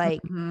to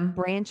like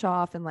branch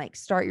off and like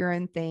start your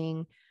own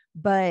thing.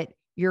 But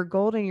your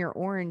gold and your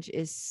orange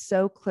is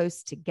so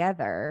close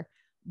together,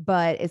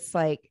 but it's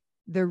like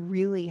the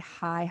really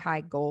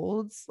high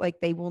golds,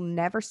 like they will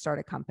never start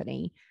a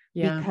company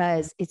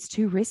because it's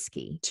too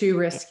risky.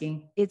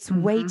 It's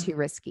way too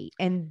risky.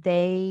 And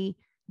they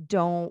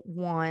don't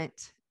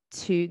want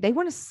they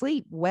want to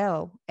sleep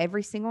well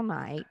every single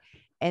night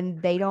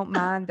and they don't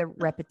mind the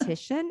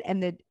repetition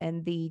and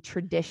the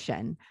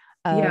tradition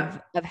of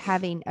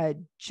having a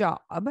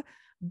job.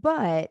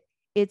 But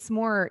it's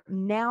more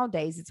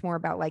nowadays, it's more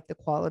about like the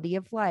quality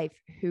of life.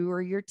 Who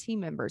are your team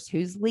members?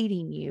 Who's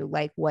leading you?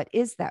 Like, what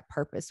is that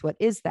purpose? What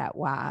is that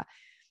why?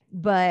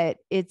 But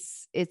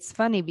it's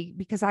funny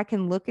because I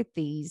can look at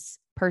these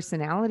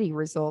personality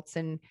results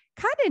and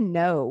kind of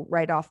know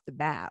right off the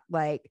bat,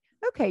 like,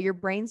 okay, your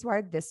brain's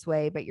wired this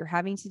way, but you're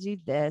having to do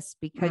this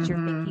because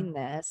you're thinking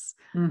this.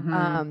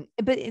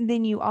 But and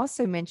then you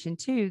also mentioned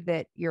too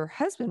that your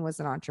husband was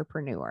an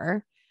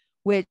entrepreneur,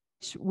 which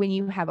when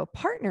you have a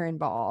partner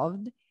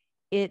involved,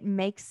 it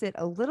makes it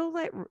a little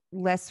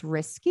less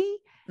risky.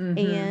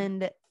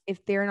 And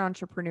if they're an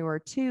entrepreneur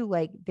too,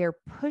 like they're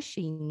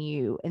pushing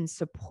you and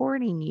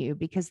supporting you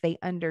because they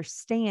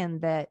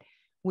understand that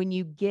when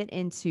you get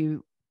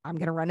into, I'm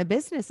going to run a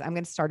business, I'm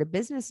going to start a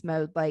business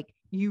mode, like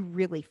you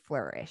really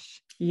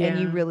flourish and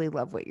you really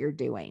love what you're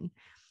doing.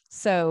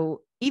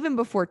 So even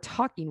before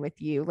talking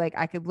with you, like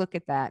I could look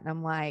at that and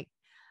I'm like,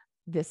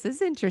 this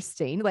is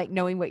interesting, like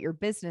knowing what your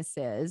business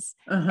is.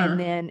 And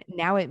then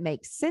now it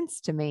makes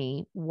sense to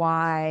me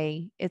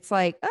why it's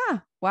like,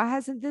 why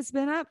hasn't this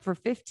been up for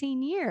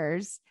 15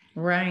 years?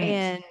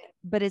 Right.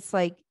 But it's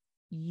like,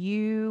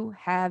 you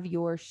have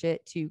your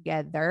shit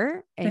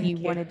together and Thank you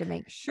you. wanted to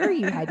make sure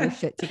you had your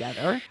shit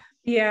together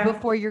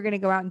before you're going to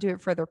go out and do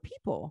it for other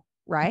people.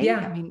 Right. Yeah,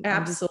 I mean,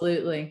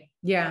 absolutely.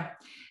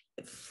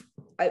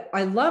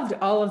 I loved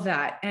all of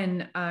that.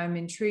 And I'm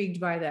intrigued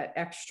by that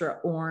extra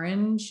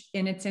orange.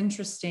 And it's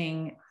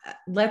interesting.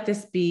 Let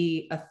this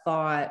be a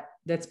thought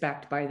that's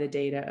backed by the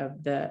data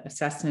of the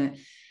assessment.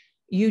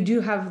 You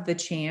do have the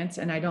chance,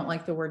 and I don't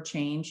like the word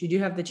change, you do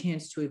have the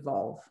chance to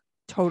evolve.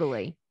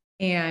 Totally.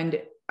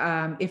 And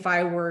if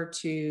I were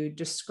to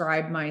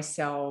describe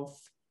myself,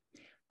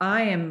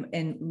 I am,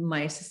 and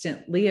my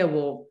assistant Leah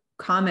will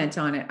comment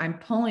on it, I'm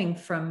pulling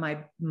from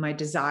my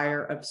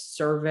desire of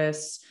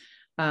service.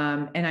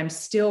 And I'm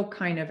still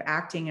kind of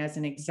acting as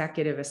an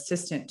executive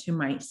assistant to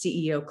my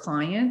CEO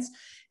clients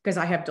because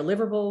I have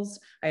deliverables,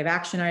 I have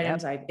action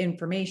items, I have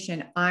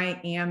information. I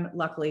am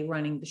luckily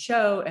running the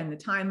show and the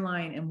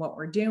timeline and what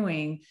we're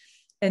doing.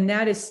 And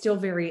that is still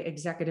very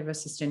executive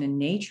assistant in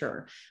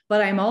nature,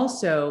 but I'm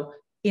also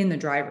in the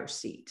driver's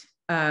seat.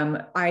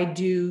 I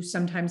do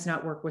sometimes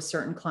not work with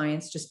certain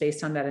clients just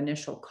based on that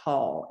initial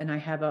call. And I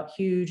have a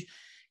huge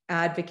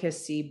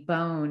advocacy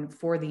bone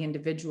for the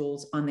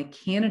individuals on the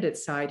candidate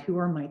side who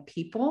are my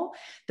people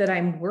that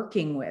I'm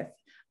working with.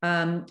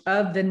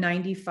 Of the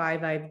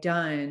 95 I've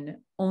done,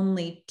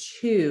 only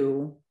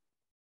two,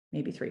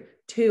 maybe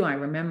two I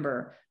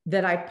remember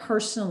that I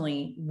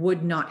personally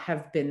would not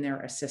have been their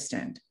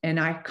assistant. And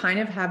I kind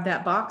of have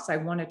that box I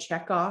want to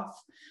check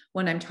off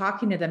when I'm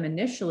talking to them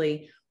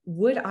initially.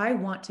 Would I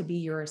want to be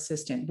your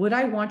assistant? Would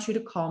I want you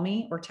to call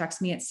me or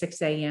text me at 6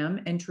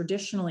 a.m.? And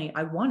traditionally,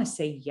 I want to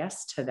say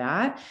yes to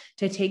that,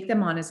 to take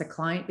them on as a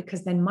client,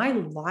 because then my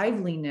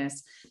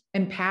liveliness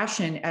and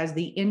passion as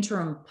the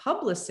interim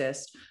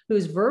publicist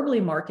who's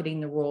verbally marketing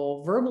the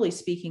role, verbally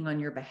speaking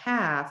on your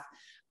behalf,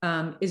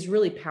 is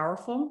really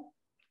powerful.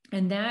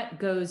 And that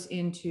goes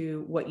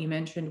into what you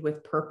mentioned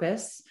with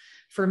purpose.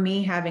 For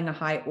me, having a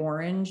high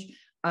orange,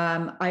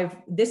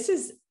 this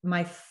is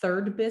my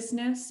third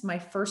business. My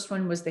first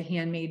one was the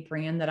handmade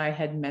brand that I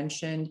had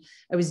mentioned.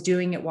 I was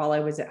doing it while I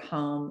was at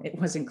home. It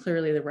wasn't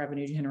clearly the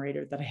revenue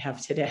generator that I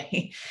have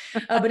today,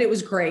 but it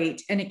was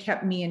great. And it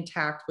kept me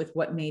intact with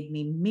what made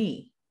me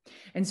me.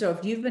 And so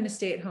if you've been a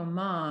stay-at-home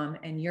mom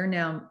and you're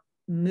now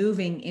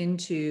moving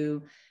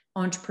into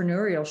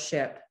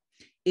entrepreneurship,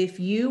 if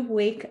you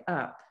wake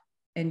up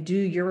and do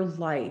your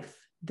life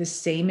the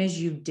same as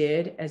you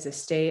did as a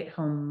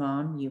stay-at-home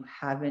mom, you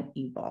haven't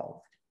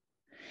evolved.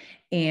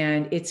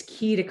 And it's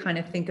key to kind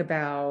of think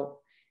about,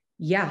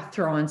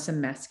 throw on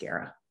some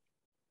mascara,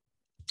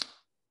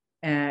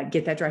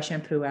 get that dry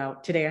shampoo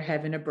out. Today I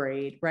have in a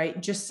braid, right?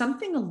 Just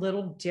something a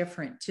little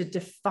different to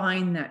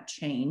define that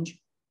change,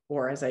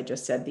 or as I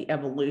just said, the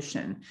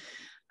evolution.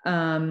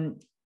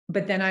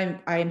 But then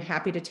I'm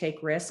happy to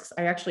take risks.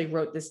 I actually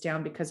wrote this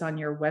down because on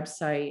your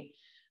website,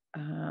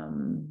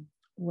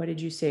 what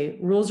did you say?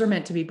 Rules are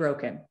meant to be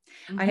broken.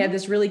 I had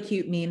this really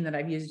cute meme that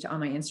I've used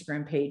on my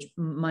Instagram page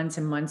months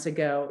and months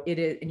ago. It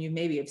is, and you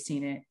maybe have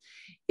seen it.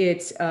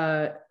 It's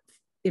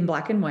in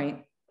black and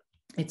white.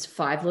 It's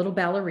 5 little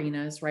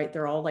ballerinas, right?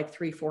 They're all like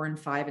 3, 4, and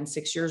 5, and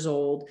 6 years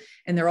old.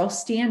 And they're all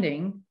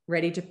standing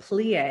ready to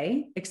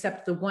plie,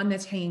 except the one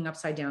that's hanging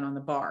upside down on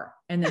the bar.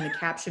 And then the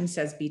caption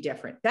says, be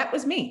different. That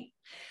was me.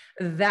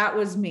 That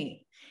was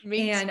me.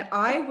 And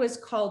I was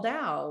called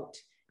out,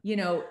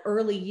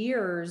 early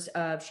years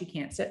of she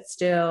can't sit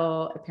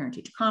still at parent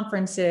teacher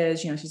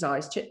conferences, she's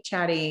always chit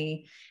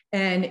chatty.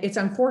 And it's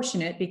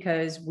unfortunate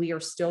because we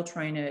are still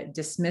trying to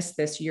dismiss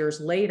this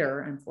years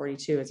later. I'm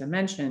 42, as I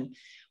mentioned,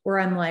 where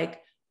I'm like,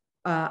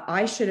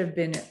 I should have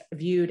been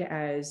viewed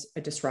as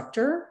a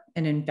disruptor,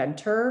 an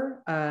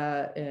inventor,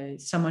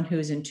 someone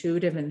who's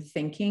intuitive and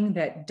thinking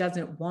that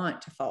doesn't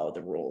want to follow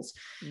the rules.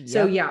 Yep.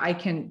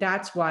 So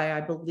that's why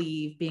I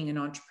believe being an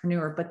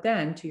entrepreneur. But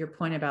then to your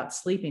point about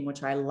sleeping,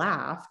 which I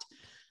laughed,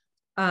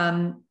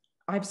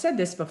 I've said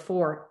this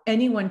before,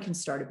 anyone can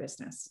start a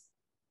business.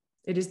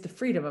 It is the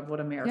freedom of what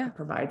America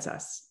provides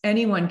us.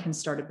 Anyone can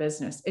start a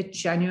business. It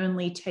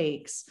genuinely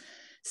takes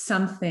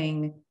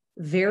something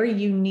very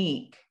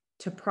unique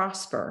to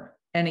prosper.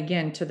 And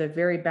again, to the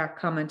very back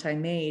comment I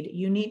made,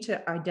 you need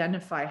to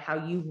identify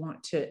how you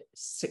want to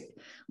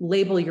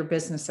label your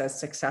business as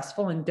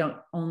successful, and don't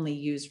only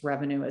use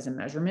revenue as a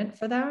measurement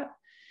for that.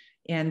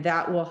 And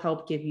that will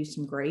help give you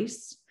some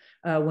grace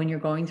when you're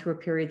going through a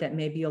period that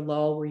may be a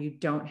lull, where you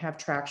don't have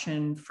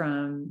traction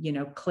from,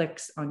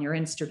 clicks on your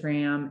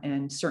Instagram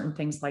and certain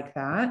things like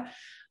that.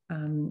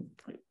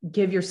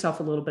 Give yourself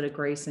a little bit of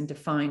grace and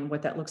define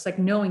what that looks like,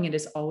 knowing it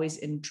is always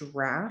in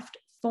draft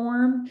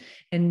form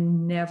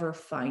and never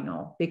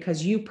final,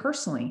 because you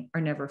personally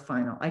are never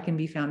final. I can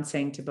be found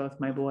saying to both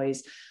my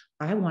boys,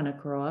 I want to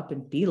grow up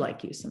and be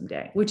like you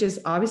someday, which is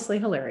obviously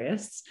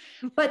hilarious,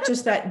 but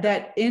just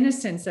that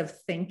innocence of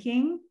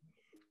thinking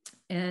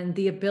and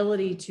the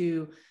ability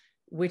to,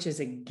 which is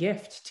a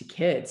gift to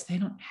kids. They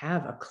don't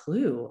have a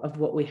clue of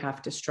what we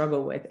have to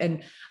struggle with.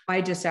 And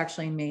I just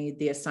actually made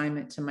the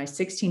assignment to my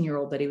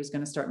 16-year-old that he was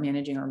going to start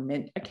managing our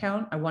Mint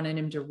account. I wanted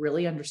him to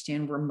really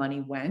understand where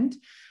money went,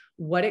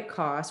 what it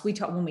costs.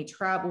 When we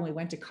traveled, when we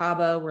went to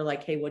Cabo, we're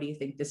like, hey, what do you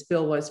think this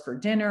bill was for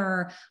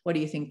dinner? What do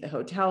you think the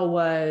hotel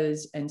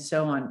was? And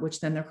so on, which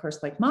then they're of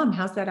course like, Mom,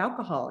 how's that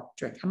alcoholic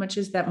drink? How much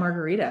is that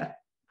margarita?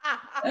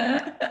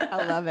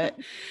 I love it.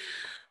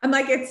 I'm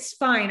like, it's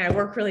fine. I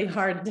work really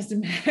hard. It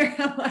doesn't matter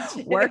how much.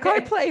 Work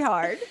hard, play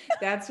hard.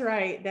 That's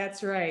right.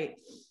 That's right.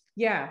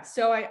 Yeah.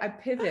 So I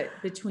pivot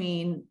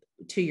between,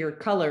 to your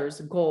colors,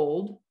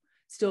 gold,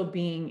 still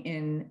being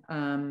in,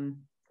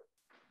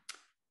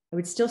 I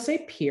would still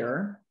say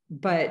peer,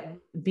 but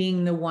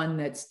being the one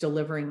that's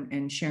delivering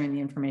and sharing the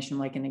information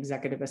like an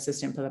executive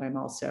assistant, but that I'm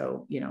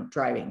also,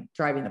 driving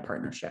the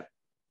partnership,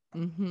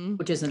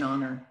 which is an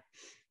honor.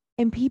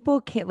 And people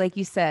can't, like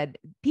you said,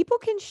 people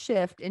can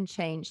shift and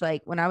change.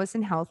 Like when I was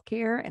in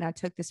healthcare and I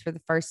took this for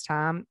the first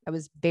time, I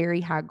was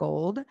very high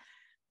gold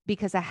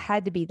because I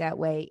had to be that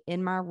way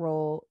in my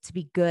role to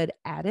be good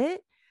at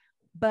it.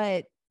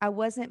 But I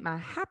wasn't my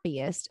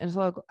happiest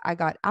until I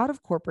got out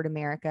of corporate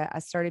America. I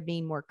started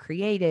being more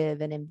creative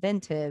and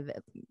inventive,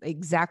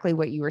 exactly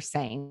what you were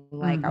saying.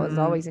 Like I was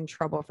always in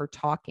trouble for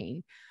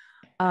talking.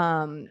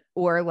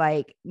 Or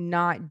like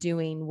not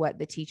doing what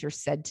the teacher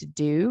said to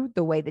do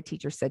the way the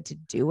teacher said to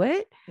do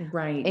it.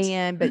 Right.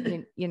 But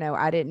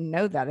I didn't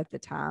know that at the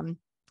time.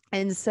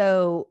 And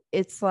so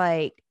it's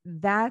like,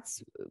 I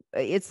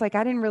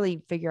didn't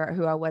really figure out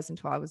who I was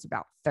until I was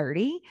about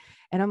 30.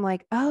 And I'm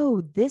like,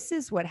 oh, this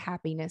is what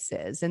happiness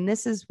is. And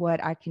this is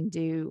what I can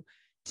do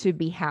to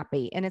be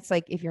happy. And it's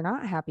like, if you're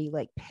not happy,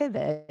 like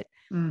pivot.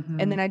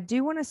 And then I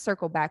do want to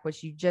circle back,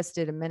 which you just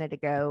did a minute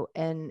ago,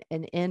 and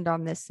end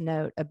on this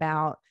note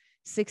about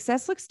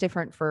success looks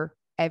different for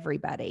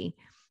everybody.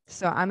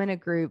 So I'm in a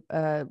group,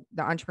 the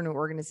entrepreneur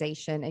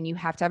organization, and you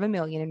have to have $1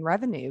 million in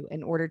revenue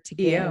in order to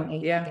get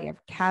they have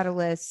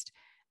Catalyst,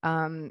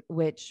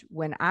 which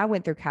when I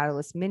went through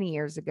Catalyst many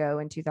years ago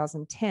in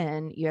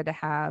 2010, you had to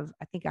have,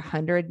 I think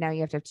 100. Now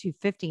you have to have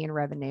 250 in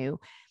revenue.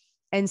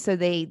 And so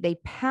they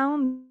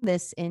pound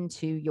this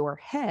into your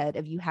head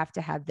of you have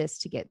to have this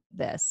to get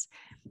this.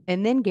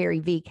 And then Gary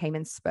Vee came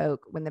and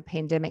spoke when the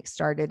pandemic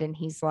started. And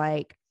he's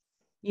like,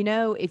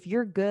 if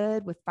you're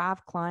good with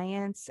 5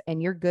 clients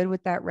and you're good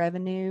with that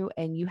revenue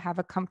and you have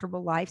a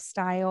comfortable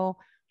lifestyle,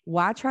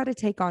 why try to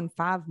take on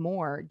 5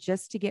 more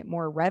just to get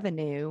more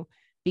revenue?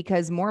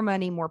 Because more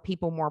money, more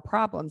people, more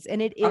problems.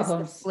 And it is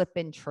the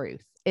flipping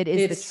truth.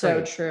 It's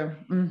so true.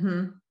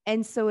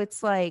 And so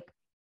it's like,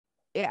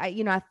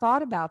 I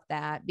thought about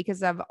that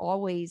because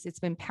it's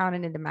been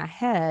pounded into my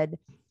head,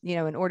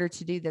 in order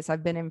to do this,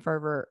 I've been in for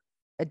over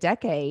a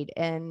decade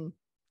and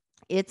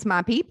it's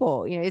my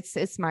people,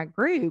 it's my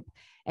group.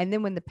 And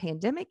then when the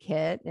pandemic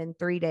hit, in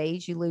 3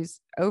 days, you lose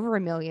over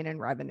 $1 million in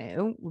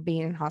revenue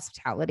being in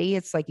hospitality.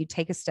 It's like, you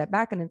take a step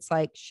back and it's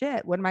like,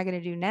 shit, what am I going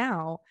to do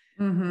now?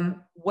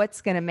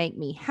 What's going to make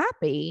me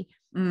happy?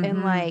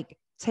 And like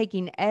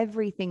taking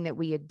everything that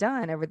we had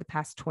done over the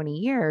past 20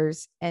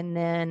 years and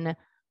then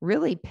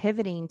really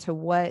pivoting to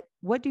what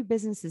do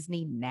businesses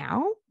need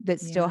now that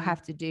still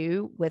have to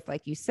do with,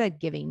 like you said,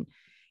 giving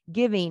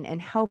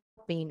and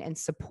helping and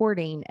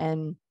supporting.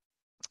 And,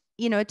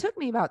 it took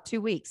me about 2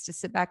 weeks to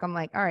sit back. I'm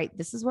like, all right,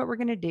 this is what we're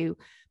going to do.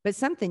 But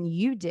something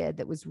you did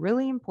that was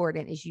really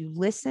important is you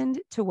listened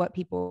to what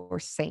people were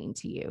saying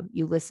to you.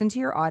 You listened to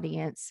your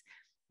audience,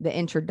 the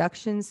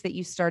introductions that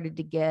you started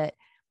to get.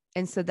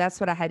 And so that's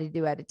what I had to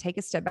do. I had to take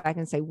a step back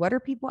and say, what are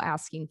people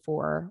asking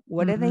for?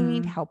 What do they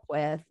need help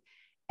with?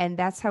 And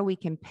that's how we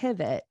can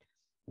pivot.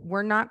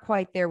 We're not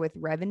quite there with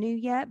revenue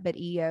yet, but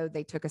EO,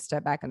 they took a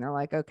step back and they're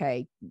like,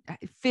 okay,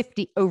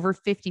 over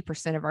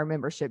 50% of our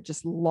membership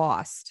just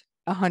lost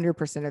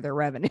 100% of their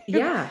revenue.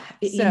 Yeah.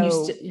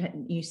 So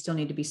you still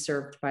need to be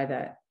served by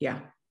that. Yeah.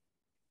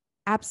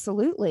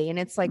 Absolutely. And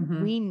it's like,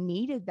 we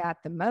needed that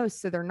the most.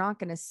 So they're not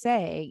going to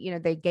say,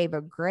 they gave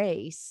a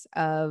grace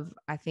of,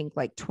 I think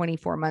like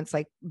 24 months,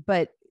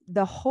 but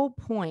the whole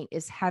point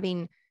is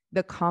having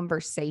the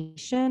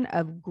conversation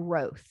of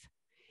growth.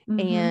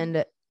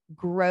 And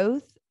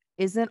growth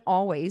isn't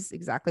always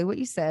exactly what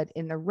you said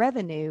in the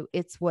revenue.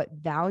 It's what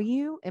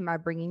value am I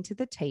bringing to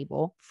the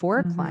table for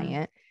a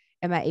client?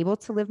 Am I able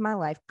to live my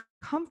life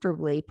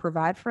comfortably,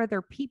 provide for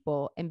other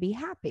people, and be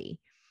happy.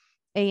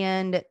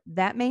 And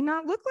that may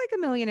not look like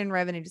 $1 million in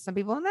revenue to some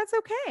people, and that's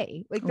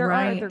okay. Like there are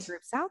other Right.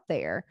 groups out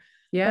there.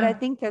 But I Yeah.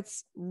 think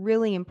that's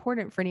really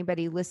important for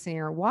anybody listening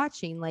or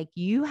watching. Like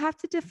you have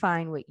to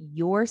define what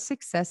your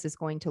success is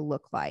going to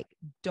look like.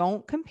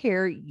 Don't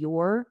compare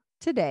your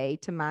today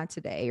to my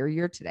today or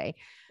your today.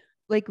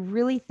 Like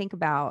really think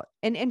about,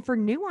 and for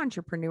new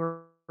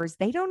entrepreneurs,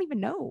 they don't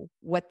even know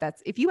what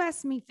that's. If you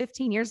asked me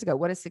 15 years ago,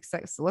 what does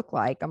success look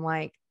like? I'm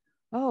like,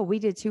 oh, we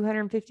did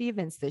 250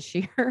 events this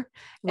year and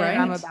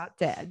I'm Right. about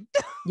dead.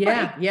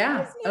 Yeah. Like, Yeah.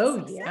 that's not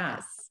Oh, yeah.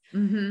 success. So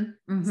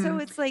Mm-hmm.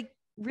 it's like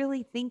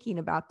really thinking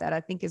about that,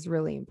 I think is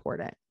really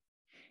important.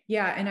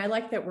 Yeah. And I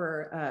like that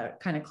we're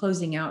kind of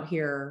closing out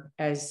here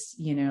as,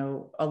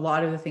 a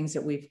lot of the things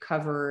that we've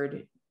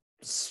covered,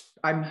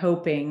 I'm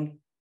hoping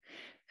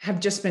have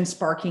just been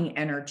sparking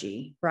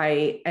energy,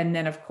 right? And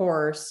then, of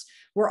course,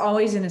 we're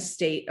always in a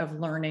state of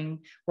learning.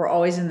 We're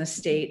always in the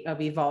state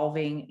of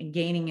evolving and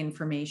gaining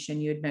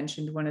information. You had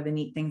mentioned one of the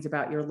neat things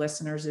about your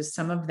listeners is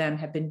some of them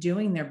have been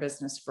doing their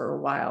business for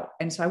a while.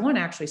 And so I want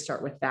to actually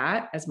start with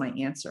that as my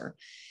answer.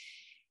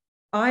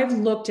 I've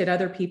looked at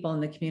other people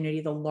in the community,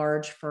 the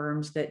large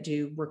firms that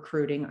do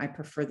recruiting. I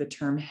prefer the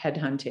term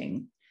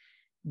headhunting.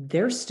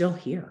 They're still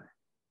here.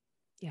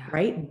 Yeah.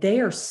 Right? They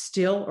are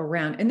still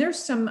around. And there's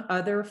some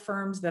other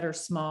firms that are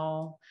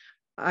small.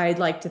 I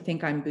like to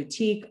think I'm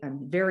boutique.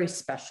 I'm very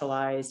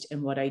specialized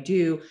in what I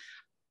do.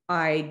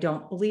 I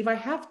don't believe I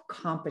have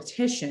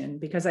competition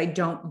because I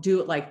don't do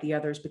it like the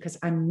others because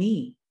I'm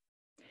me.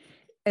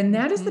 And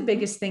that is the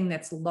biggest thing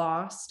that's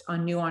lost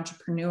on new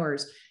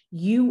entrepreneurs.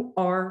 You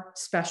are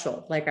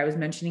special. Like I was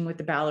mentioning with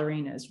the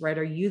ballerinas, right?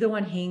 Are you the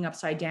one hanging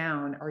upside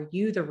down? Are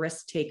you the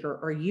risk taker?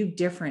 Are you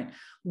different?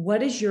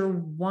 What is your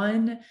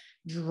one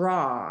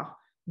draw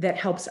that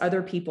helps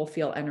other people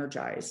feel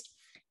energized?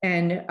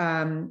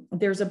 And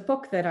there's a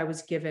book that I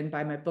was given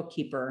by my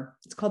bookkeeper.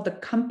 It's called The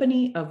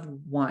Company of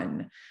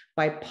One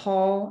by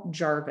Paul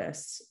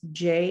Jarvis,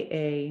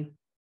 I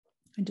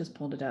just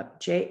pulled it up,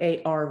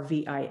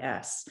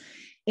 Jarvis.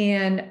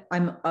 And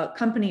I'm a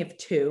company of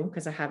 2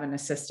 because I have an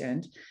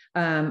assistant.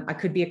 I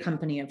could be a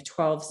company of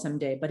 12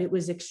 someday, but it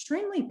was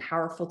extremely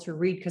powerful to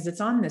read because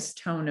it's on this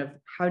tone of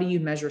how do you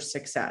measure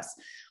success?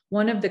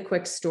 One of the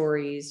quick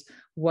stories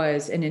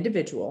was an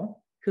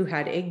individual who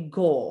had a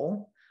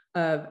goal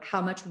of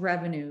how much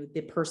revenue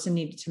the person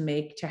needed to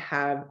make to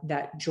have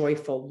that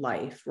joyful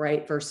life,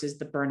 right? Versus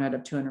the burnout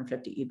of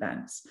 250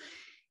 events.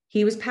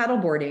 He was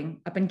paddleboarding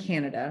up in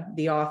Canada,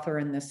 the author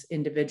and this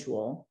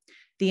individual.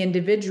 The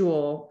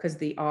individual, because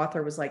the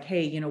author was like,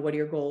 hey, what are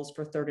your goals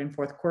for 3rd and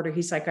 4th quarter?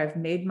 He's like, I've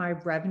made my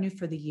revenue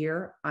for the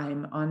year.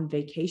 I'm on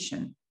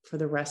vacation for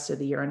the rest of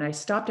the year. And I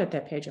stopped at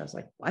that page. I was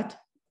like, what?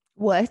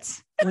 What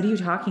are you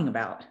talking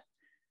about?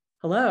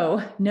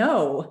 Hello?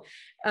 No.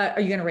 Are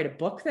you going to write a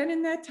book then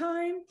in that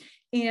time?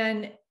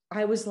 And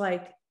I was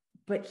like,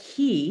 but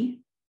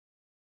he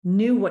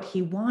knew what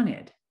he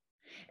wanted.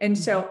 And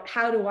so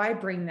how do I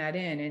bring that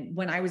in? And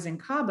when I was in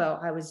Cabo,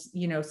 I was,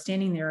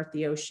 standing there at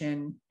the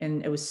ocean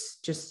and it was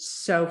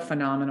just so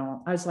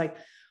phenomenal. I was like,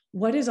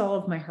 what is all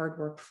of my hard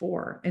work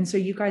for? And so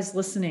you guys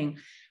listening,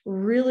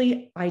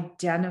 really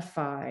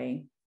identify,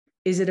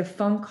 is it a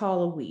phone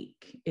call a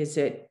week? Is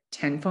it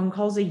 10 phone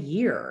calls a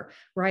year,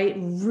 right?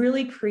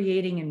 Really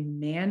creating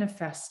and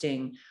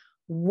manifesting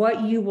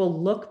what you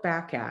will look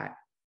back at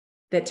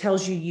that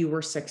tells you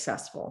were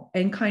successful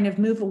and kind of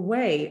move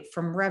away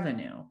from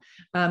revenue.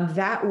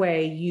 That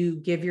way you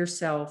give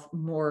yourself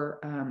more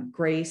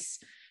grace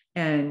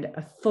and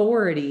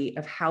authority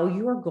of how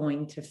you are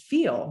going to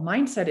feel.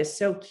 Mindset is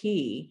so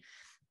key.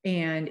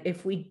 And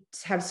if we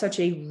have such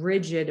a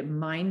rigid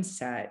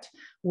mindset,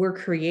 we're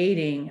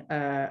creating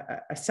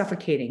a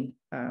suffocating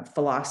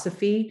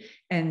philosophy,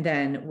 and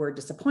then we're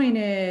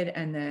disappointed,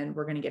 and then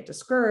we're going to get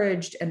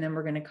discouraged, and then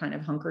we're going to kind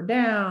of hunker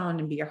down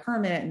and be a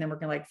hermit, and then we're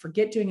going to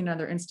forget doing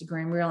another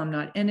Instagram reel. I'm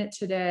not in it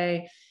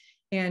today.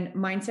 And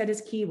mindset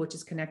is key, which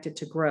is connected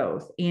to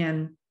growth.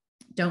 And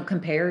don't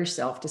compare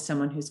yourself to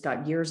someone who's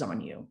got years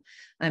on you.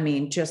 I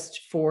mean,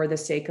 just for the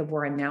sake of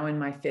where I'm now in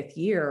my 5th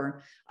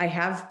year, I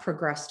have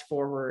progressed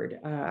forward.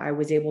 I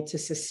was able to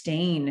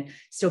sustain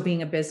still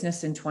being a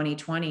business in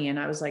 2020. And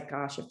I was like,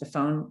 gosh, if the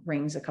phone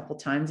rings a couple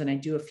of times and I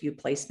do a few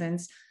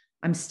placements,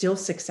 I'm still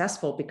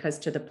successful because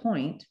to the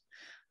point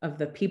of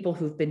the people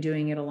who've been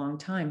doing it a long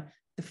time,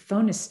 the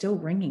phone is still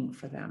ringing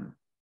for them.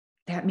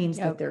 That means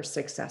that they're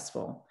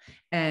successful.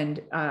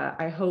 And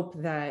I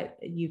hope that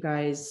you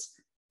guys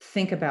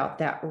think about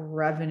that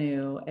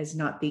revenue as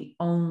not the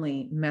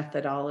only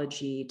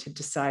methodology to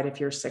decide if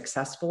you're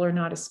successful or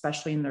not,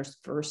 especially in those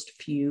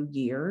first few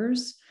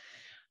years.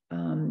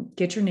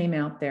 Get your name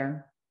out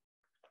there,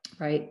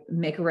 right?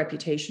 Make a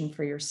reputation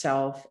for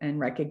yourself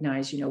and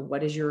recognize,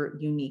 what is your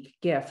unique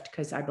gift?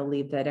 Because I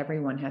believe that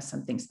everyone has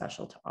something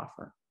special to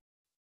offer.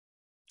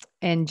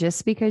 And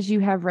just because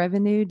you have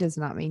revenue does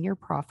not mean you're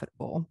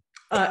profitable.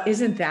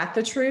 Isn't that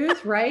the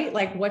truth, right?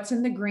 Like what's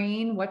in the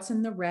green, what's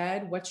in the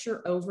red, what's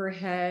your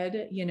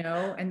overhead,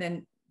 and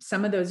then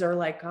some of those are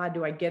like, God,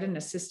 do I get an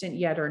assistant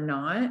yet or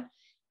not?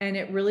 And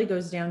it really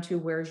goes down to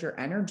where's your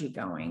energy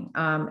going?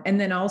 And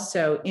then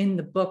also in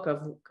the book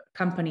of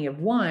Company of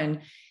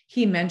One,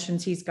 he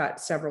mentions he's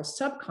got several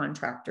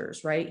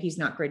subcontractors, right? He's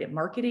not great at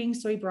marketing.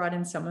 So he brought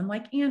in someone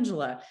like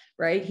Angela,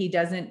 right? He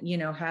doesn't,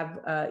 have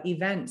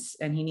events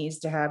and he needs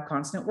to have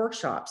constant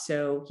workshops.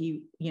 So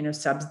he,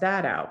 subs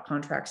that out,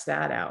 contracts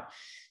that out.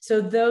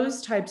 So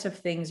those types of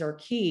things are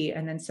key.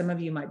 And then some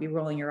of you might be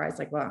rolling your eyes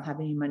like, well, I don't have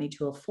any money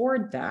to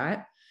afford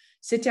that.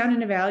 Sit down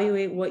and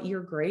evaluate what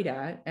you're great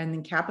at and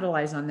then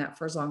capitalize on that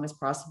for as long as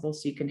possible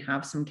so you can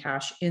have some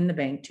cash in the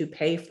bank to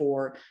pay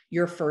for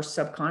your first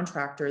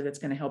subcontractor that's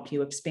going to help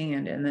you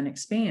expand and then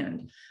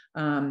expand.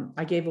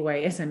 I gave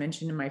away, as I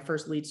mentioned in my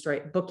first lead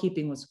story,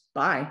 bookkeeping was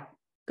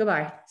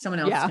goodbye. Someone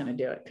else is going to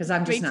do it because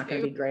I'm just not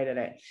going to be great at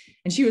it.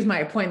 And she was my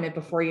appointment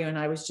before you. And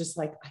I was just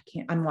like, I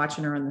can't, I'm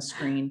watching her on the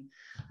screen.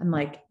 I'm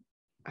like,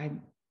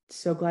 I'm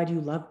so glad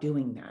you love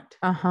doing that.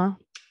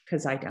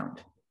 Because I don't.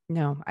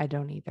 No, I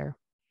don't either.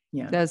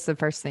 Yeah. That's the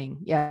first thing.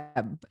 Yeah.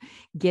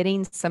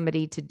 Getting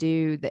somebody to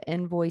do the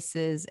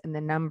invoices and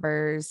the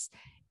numbers.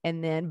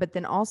 But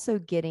then also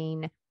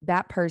getting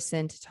that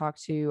person to talk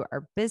to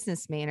our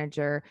business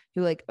manager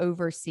who like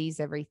oversees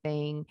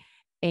everything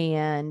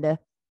and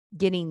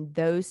getting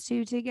those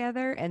two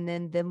together and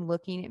then them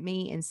looking at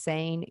me and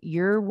saying,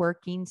 you're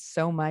working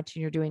so much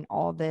and you're doing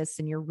all this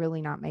and you're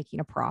really not making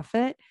a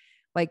profit.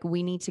 Like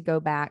we need to go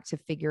back to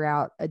figure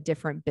out a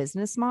different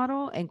business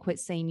model and quit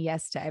saying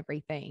yes to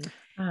everything.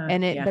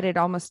 But it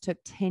almost took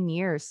 10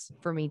 years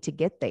for me to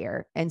get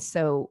there. And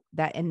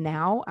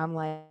now I'm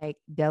like,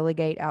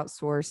 delegate,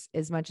 outsource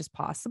as much as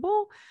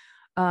possible.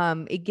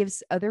 It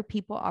gives other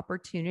people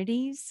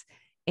opportunities.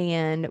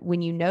 And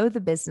when you know the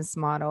business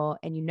model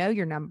and you know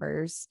your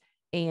numbers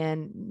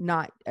and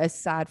not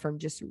aside from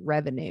just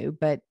revenue,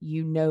 but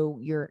you know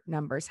your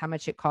numbers, how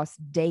much it costs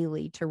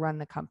daily to run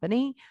the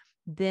company,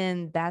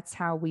 then that's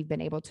how we've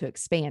been able to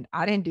expand.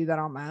 I didn't do that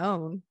on my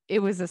own. It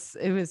was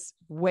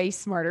way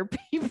smarter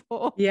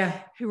people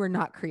who are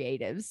not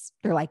creatives.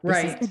 They're like,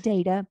 this is the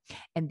data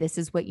and this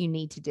is what you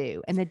need to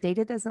do. And the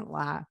data doesn't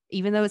lie.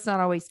 Even though it's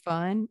not always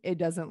fun, it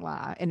doesn't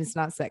lie and it's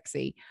not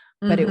sexy,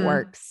 but it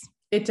works.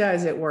 It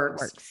does. It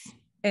works.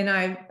 And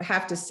I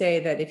have to say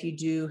that if you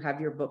do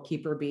have your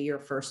bookkeeper be your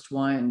first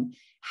one,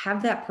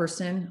 have that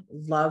person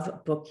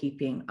love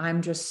bookkeeping.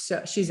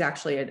 She's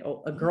actually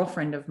a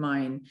girlfriend of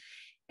mine.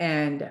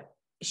 And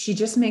she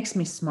just makes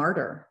me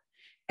smarter.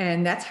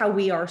 And that's how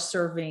we are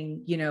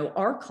serving,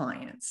 our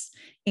clients.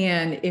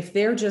 And if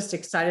they're just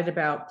excited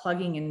about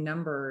plugging in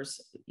numbers,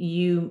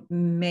 you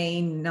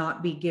may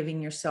not be giving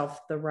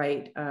yourself the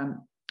right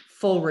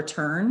full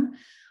return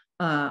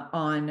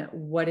on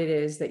what it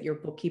is that your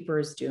bookkeeper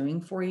is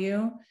doing for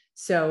you.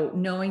 So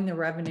knowing the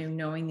revenue,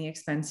 knowing the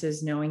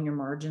expenses, knowing your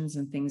margins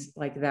and things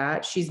like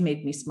that, she's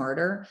made me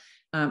smarter.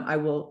 And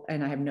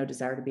I have no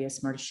desire to be as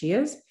smart as she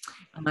is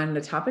on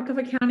the topic of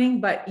accounting,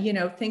 but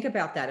think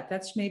about that. If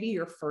that's maybe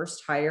your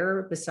first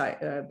hire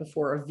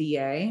before a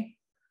VA,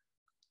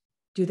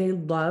 do they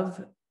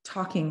love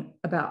talking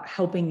about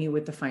helping you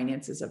with the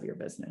finances of your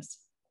business?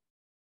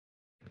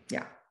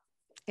 Yeah.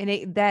 And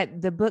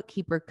the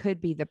bookkeeper could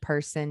be the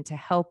person to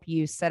help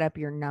you set up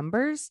your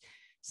numbers.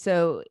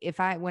 So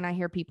when I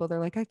hear people, they're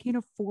like, I can't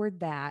afford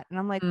that. And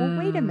I'm like, well,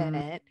 wait a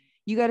minute.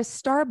 You go to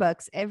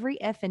Starbucks every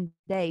effing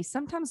day,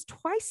 sometimes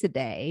twice a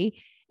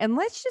day. And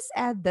let's just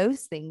add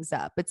those things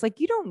up. It's like,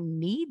 you don't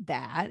need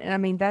that. And I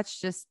mean, that's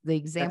just the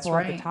example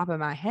off the top of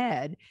my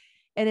head.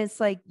 And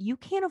it's like, you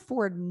can't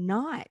afford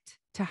not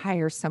to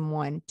hire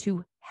someone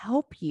to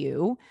help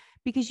you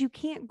because you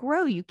can't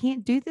grow. You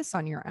can't do this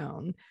on your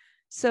own.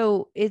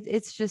 So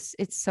it's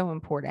so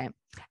important.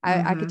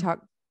 I could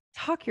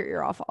talk your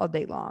ear off all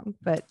day long,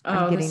 but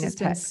I'm getting this has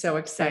been so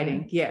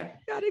exciting.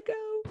 Gotta go.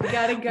 We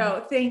gotta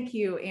go. Thank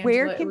you, Angela.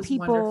 Where can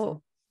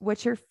people,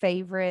 what's your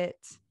favorite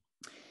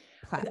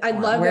platform? I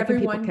love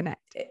everyone. Connect?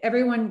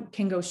 Everyone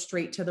can go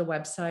straight to the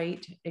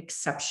website,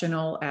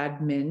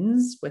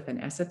 exceptionaladmins with an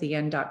S at the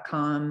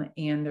end.com.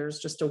 And there's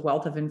just a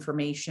wealth of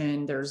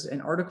information. There's an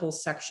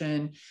articles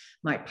section,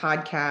 my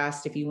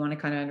podcast. If you want to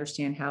kind of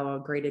understand how a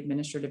great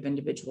administrative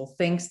individual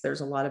thinks, there's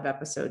a lot of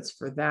episodes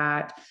for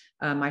that.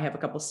 I have a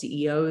couple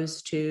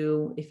CEOs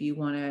too, if you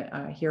want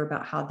to hear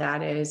about how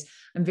that is.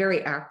 I'm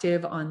very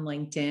active on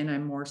LinkedIn.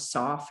 I'm more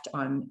soft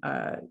on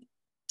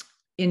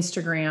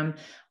Instagram.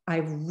 I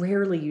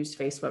rarely use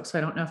Facebook, so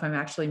I don't know if I'm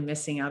actually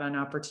missing out on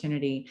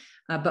opportunity,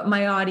 but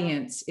my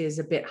audience is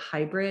a bit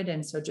hybrid.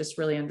 And so just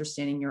really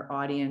understanding your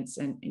audience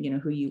and,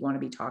 who you want to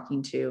be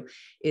talking to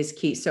is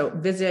key. So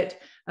visit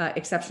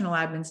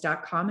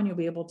exceptionaladmins.com and you'll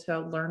be able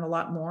to learn a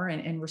lot more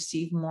and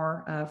receive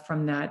more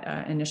from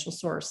that initial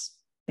source.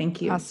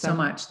 Thank you so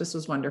much. This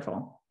was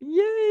wonderful.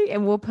 Yay.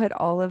 And we'll put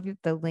all of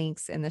the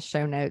links in the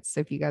show notes. So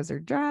if you guys are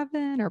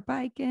driving or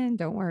biking,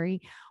 don't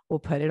worry, we'll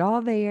put it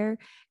all there.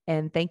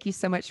 And thank you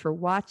so much for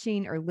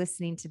watching or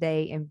listening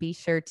today. And be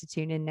sure to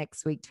tune in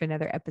next week to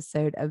another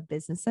episode of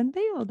Business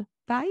Unveiled.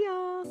 Bye,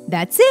 y'all.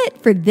 That's it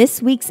for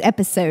this week's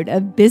episode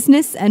of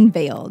Business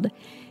Unveiled.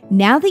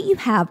 Now that you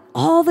have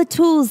all the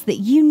tools that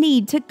you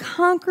need to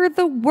conquer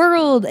the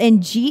world and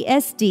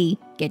GSD,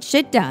 get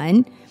shit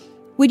done,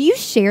 would you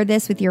share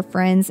this with your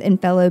friends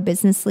and fellow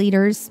business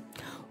leaders?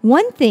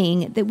 One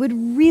thing that would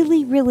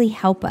really, really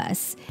help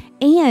us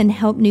and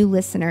help new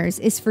listeners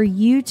is for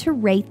you to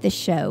rate the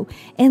show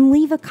and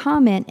leave a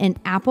comment in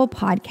Apple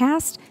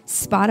Podcast,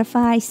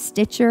 Spotify,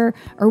 Stitcher,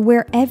 or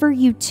wherever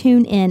you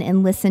tune in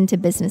and listen to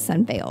Business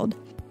Unveiled.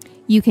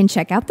 You can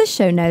check out the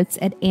show notes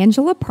at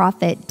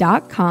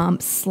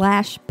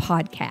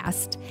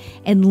angelaprofit.com/podcast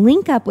and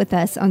link up with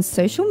us on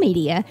social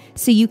media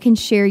so you can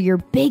share your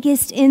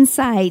biggest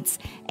insights.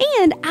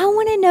 And I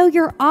want to know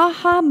your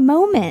aha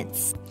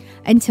moments.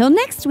 Until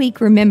next week,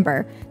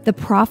 remember, the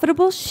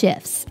profitable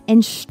shifts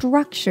and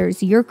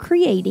structures you're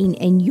creating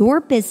in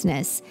your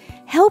business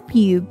help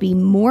you be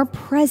more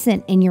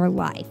present in your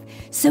life.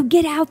 So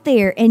get out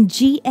there and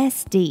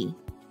GSD.